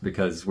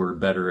 because we're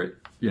better at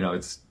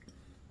it's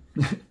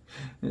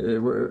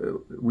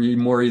we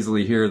more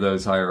easily hear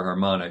those higher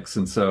harmonics,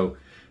 and so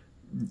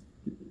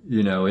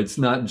it's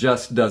not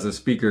just does a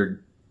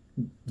speaker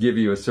give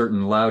you a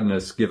certain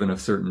loudness given a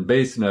certain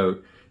bass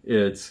note,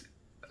 it's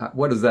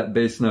what does that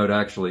bass note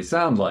actually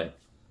sound like?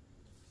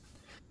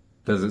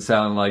 Does it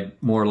sound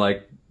more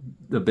like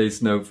the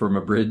bass note from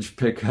a bridge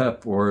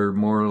pickup, or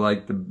more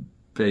like the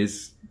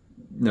bass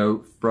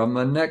note from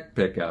a neck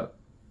pickup,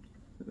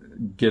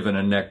 given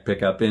a neck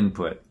pickup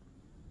input?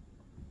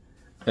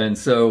 And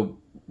so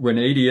when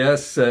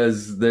ADS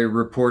says they're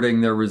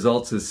reporting their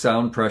results as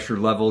sound pressure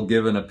level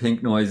given a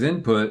pink noise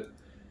input,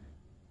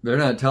 they're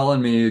not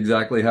telling me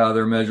exactly how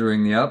they're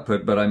measuring the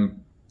output, but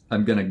I'm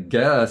going to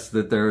guess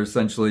that they're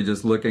essentially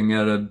just looking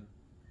at a,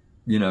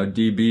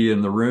 dB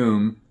in the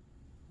room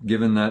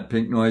given that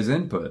pink noise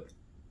input,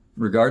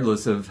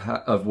 regardless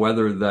of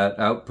whether that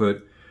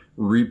output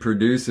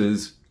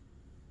reproduces,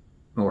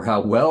 or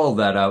how well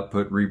that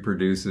output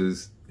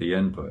reproduces the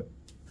input.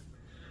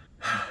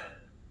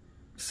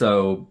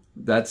 So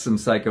that's some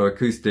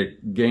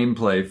psychoacoustic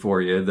gameplay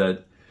for you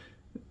that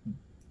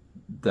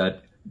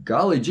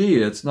golly gee,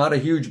 it's not a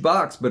huge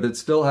box, but it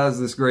still has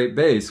this great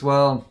bass.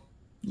 Well,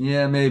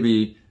 yeah,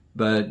 maybe,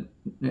 but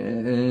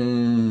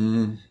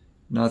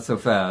not so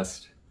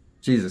fast.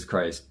 Jesus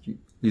Christ.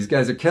 These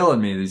guys are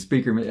killing me, these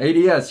speaker...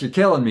 ADS, you're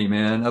killing me,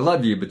 man. I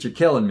love you, but you're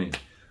killing me.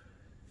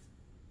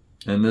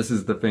 And this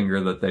is the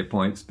finger that they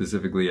point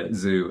specifically at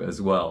Zoo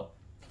as well.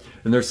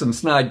 And there's some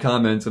snide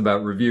comments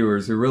about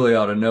reviewers who really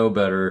ought to know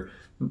better,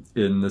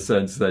 in the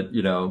sense that,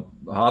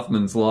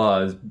 Hoffman's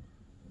law has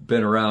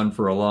been around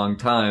for a long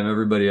time.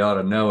 Everybody ought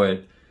to know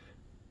it.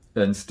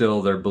 And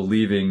still they're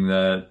believing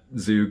that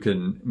Zoo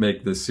can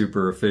make this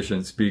super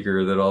efficient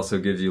speaker that also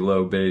gives you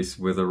low bass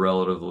with a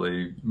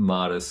relatively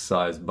modest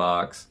sized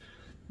box.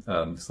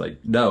 It's like,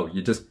 no,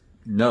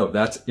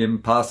 that's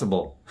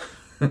impossible.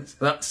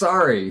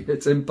 Sorry,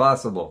 it's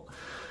impossible.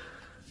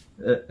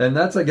 And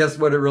that's, I guess,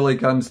 what it really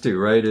comes to,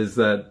 right? Is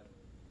that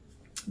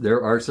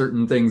there are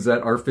certain things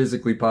that are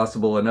physically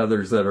possible and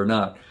others that are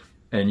not.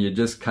 And you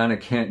just kind of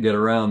can't get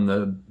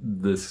around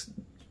this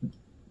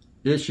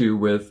issue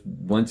with,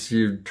 once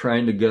you're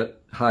trying to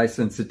get high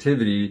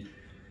sensitivity,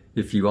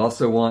 if you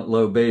also want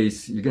low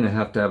bass, you're going to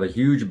have a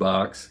huge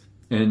box.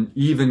 And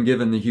even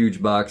given the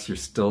huge box, you're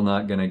still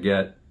not going to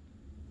get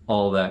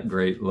all that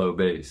great low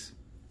bass.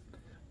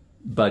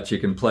 But you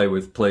can play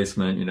with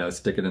placement, you know,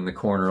 stick it in the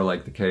corner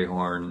like the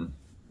K-horn,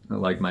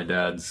 like my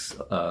dad's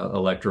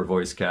Electro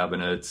voice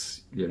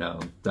cabinets, you know,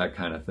 that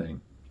kind of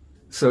thing.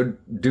 So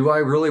do I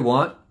really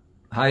want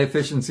high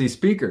efficiency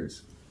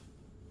speakers?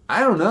 I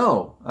don't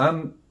know.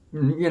 I'm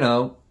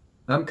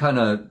kind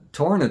of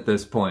torn at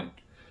this point.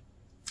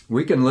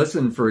 We can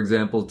listen, for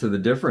example, to the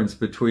difference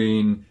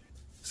between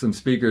some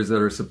speakers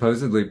that are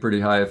supposedly pretty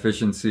high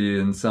efficiency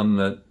and some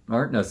that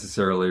aren't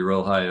necessarily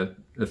real high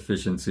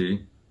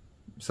efficiency,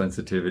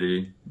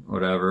 sensitivity,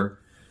 whatever.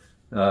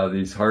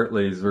 These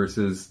Hartleys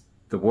versus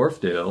the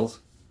Wharfdales.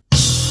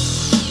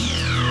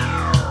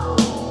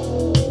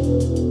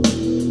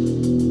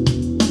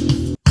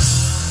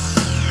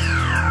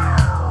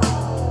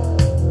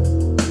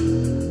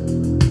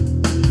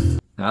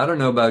 Now, I don't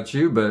know about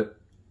you, but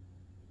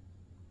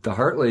the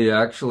Hartley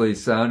actually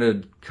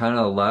sounded kind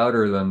of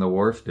louder than the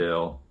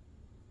Wharfdale.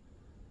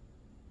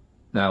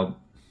 Now,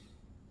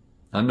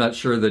 I'm not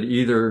sure that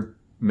either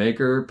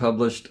maker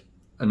published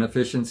an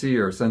efficiency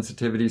or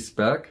sensitivity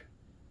spec.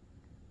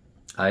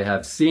 I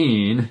have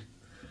seen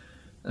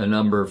a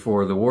number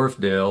for the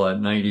Wharfdale at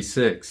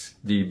 96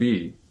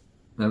 dB.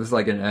 That was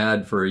like an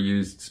ad for a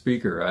used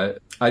speaker.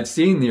 I've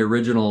seen the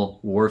original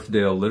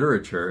Wharfdale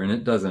literature, and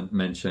it doesn't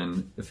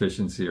mention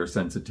efficiency or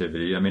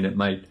sensitivity. I mean, it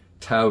might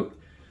tout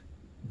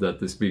that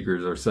the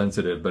speakers are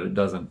sensitive, but it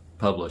doesn't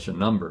publish a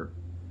number.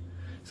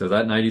 So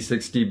that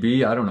 96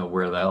 dB, I don't know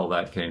where the hell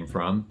that came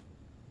from.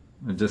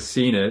 I've just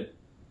seen it,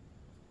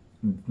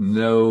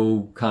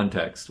 no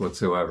context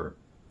whatsoever.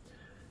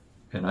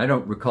 And I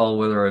don't recall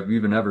whether I've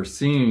even ever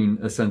seen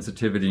a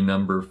sensitivity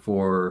number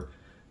for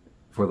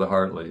the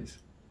Hartleys.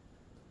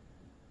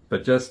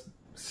 But just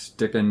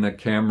sticking the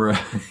camera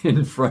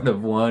in front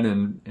of one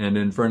and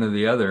in front of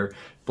the other,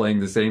 playing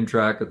the same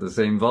track at the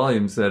same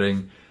volume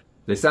setting,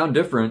 they sound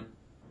different.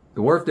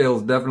 The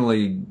Wharfdale's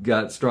definitely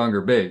got stronger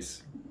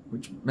bass,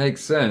 which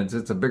makes sense.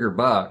 It's a bigger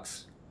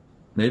box.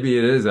 Maybe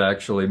it is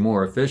actually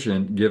more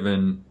efficient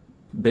given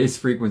bass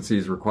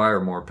frequencies require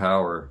more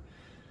power.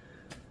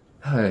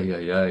 Ay,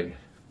 ay, ay.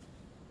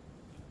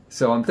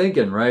 So I'm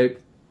thinking,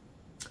 right?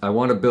 I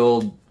want to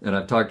build, and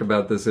I've talked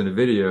about this in a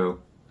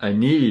video, I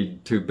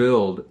need to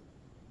build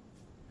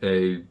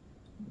a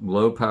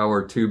low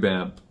power tube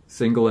amp,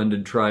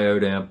 single-ended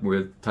triode amp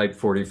with type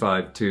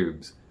 45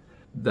 tubes.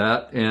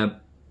 That amp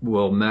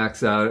will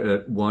max out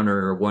at 1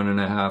 or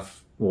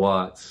 1.5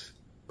 watts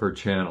per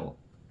channel.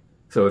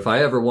 So if I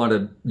ever want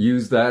to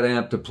use that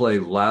amp to play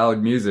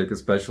loud music,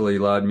 especially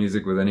loud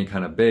music with any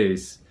kind of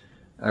bass,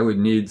 I would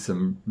need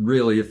some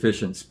really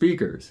efficient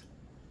speakers.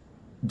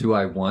 Do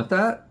I want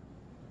that?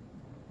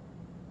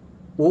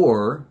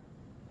 Or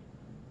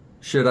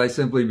should I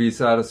simply be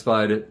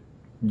satisfied at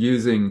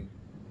using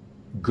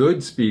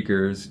good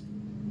speakers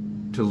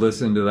to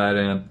listen to that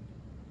amp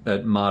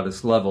at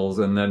modest levels,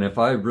 and then if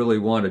I really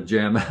want to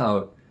jam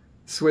out,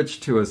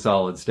 switch to a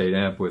solid state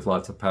amp with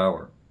lots of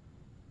power?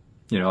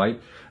 You know, I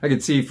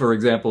could see, for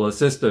example, a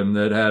system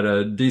that had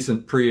a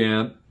decent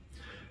preamp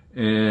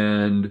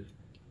and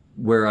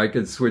where I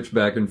could switch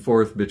back and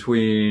forth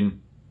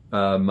between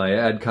my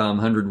Adcom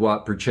 100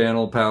 watt per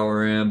channel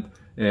power amp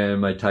and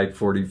my type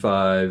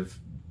 45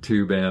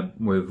 tube amp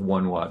with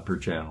 1 watt per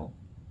channel.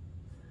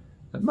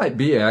 That might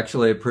be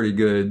actually a pretty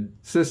good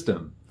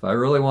system. If I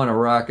really want to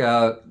rock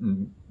out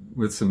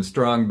with some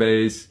strong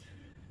bass,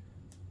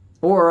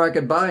 or I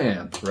could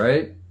bi-amp,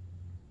 right?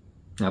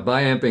 Now,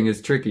 bi-amping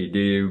is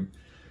tricky.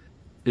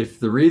 If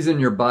the reason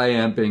you're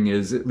bi-amping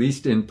is at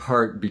least in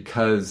part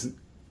because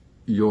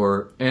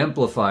your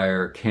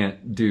amplifier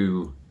can't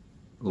do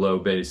low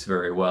bass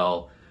very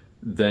well,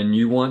 then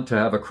you want to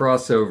have a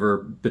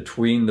crossover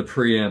between the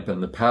preamp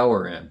and the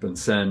power amp and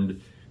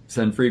send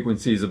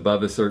frequencies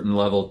above a certain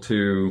level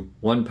to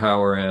one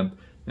power amp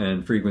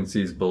and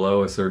frequencies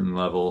below a certain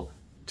level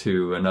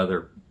to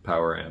another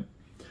power amp.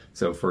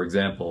 So for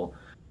example,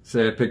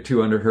 say I pick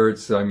 200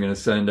 Hertz, so I'm going to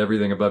send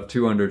everything above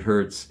 200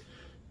 Hertz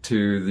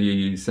to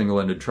the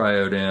single-ended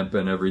triode amp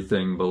and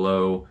everything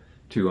below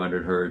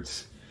 200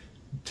 Hertz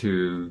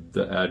to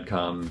the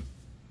Adcom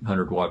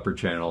 100 watt per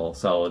channel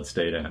solid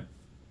state amp.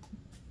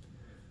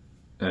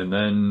 And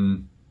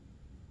then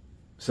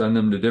send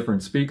them to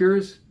different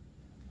speakers,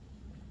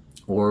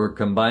 or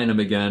combine them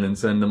again and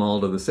send them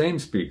all to the same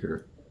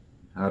speaker.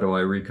 How do I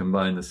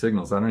recombine the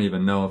signals? I don't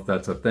even know if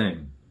that's a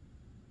thing.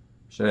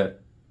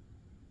 Shit.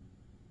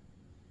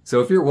 So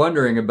if you're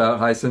wondering about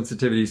high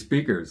sensitivity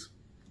speakers,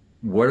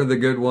 what are the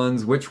good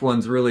ones? Which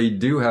ones really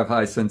do have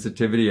high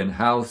sensitivity, and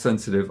how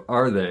sensitive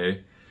are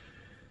they?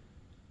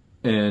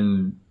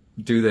 And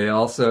do they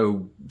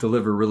also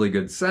deliver really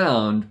good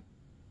sound?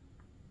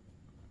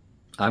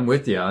 I'm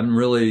with you. I'm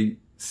really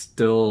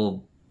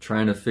still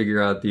trying to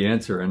figure out the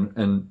answer.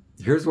 And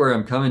here's where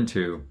I'm coming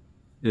to,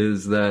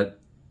 is that,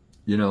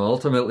 you know,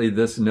 ultimately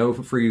this no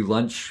free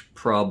lunch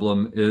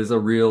problem is a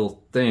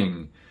real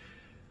thing.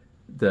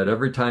 that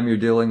every time you're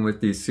dealing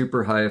with these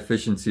super high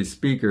efficiency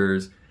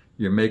speakers,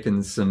 you're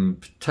making some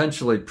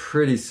potentially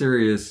pretty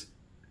serious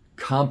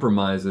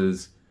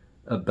compromises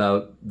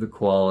about the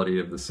quality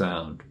of the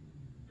sound.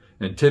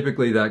 And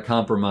typically that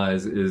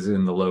compromise is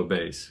in the low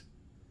bass.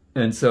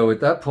 And so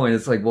at that point,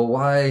 it's like, well,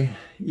 why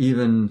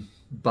even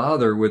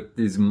bother with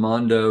these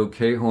Mondo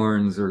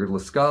K-horns or La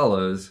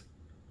Scalas?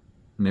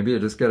 Maybe I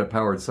just get a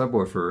powered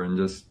subwoofer and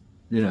just,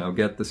 you know,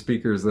 get the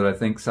speakers that I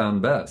think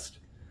sound best.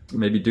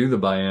 Maybe do the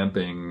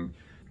biamping.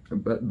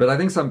 But I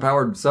think some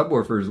powered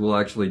subwoofers will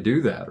actually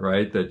do that,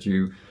 right? That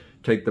you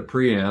take the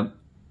preamp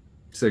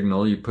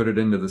signal, you put it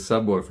into the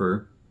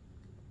subwoofer,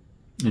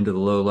 into the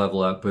low level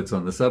outputs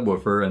on the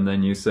subwoofer, and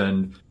then you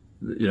send,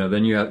 you know,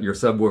 then you have your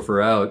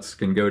subwoofer outs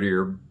can go to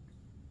your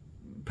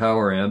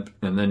power amp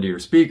and then to your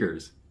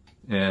speakers.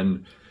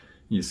 And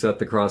you set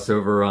the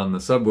crossover on the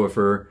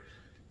subwoofer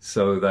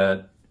so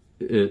that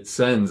it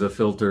sends a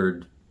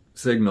filtered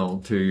signal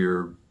to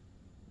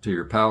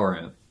your power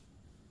amp.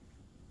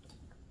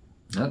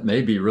 That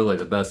may be really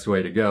the best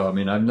way to go. I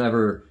mean, I've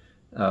never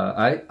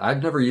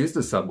used a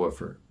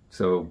subwoofer,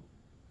 so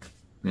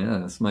yeah,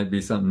 this might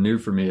be something new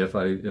for me if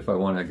I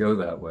want to go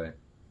that way.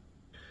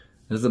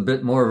 This is a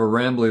bit more of a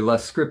rambly,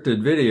 less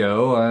scripted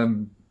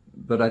video,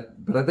 but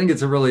I think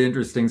it's a really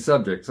interesting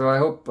subject. So I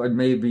hope I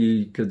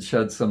maybe could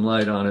shed some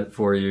light on it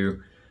for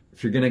you.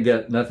 If you're going to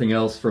get nothing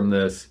else from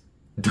this,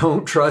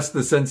 don't trust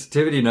the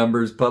sensitivity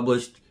numbers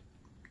published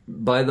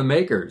by the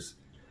makers.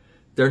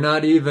 They're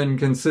not even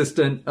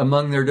consistent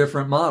among their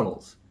different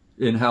models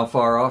in how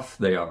far off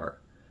they are.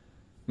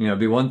 You know,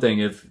 it'd be one thing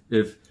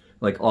if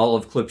like all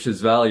of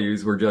Klipsch's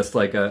values were just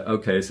like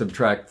okay,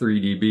 subtract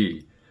 3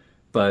 dB.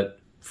 But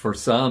for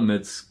some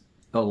it's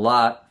a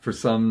lot, for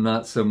some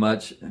not so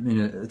much. I mean,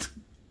 it's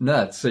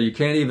nuts. So you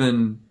can't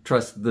even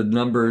trust the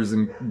numbers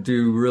and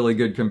do really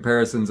good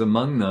comparisons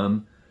among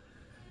them,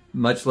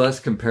 much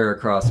less compare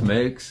across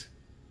makes.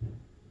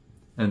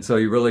 And so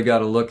you really got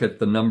to look at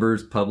the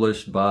numbers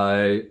published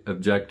by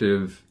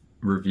objective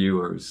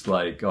reviewers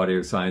like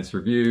Audio Science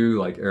Review,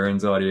 like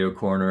Aaron's Audio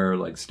Corner,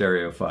 like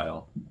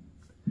Stereophile.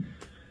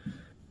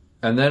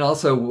 And then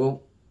also,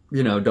 well,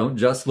 you know, don't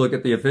just look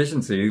at the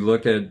efficiency.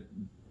 Look at,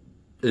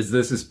 is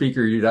this a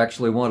speaker you'd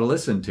actually want to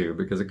listen to?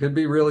 Because it could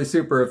be really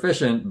super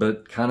efficient,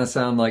 but kind of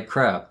sound like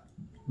crap.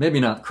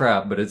 Maybe not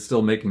crap, but it's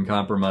still making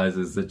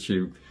compromises that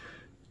you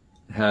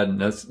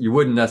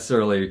wouldn't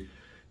necessarily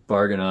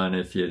bargain on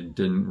if you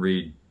didn't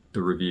read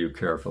the review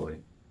carefully.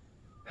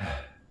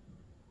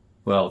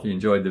 Well, if you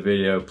enjoyed the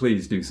video,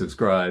 please do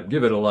subscribe,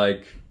 give it a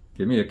like,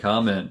 give me a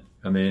comment.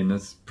 I mean,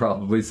 that's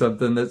probably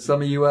something that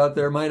some of you out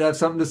there might have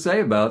something to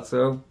say about,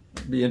 so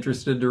I'd be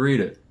interested to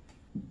read it.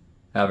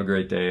 Have a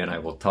great day, and I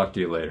will talk to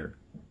you later.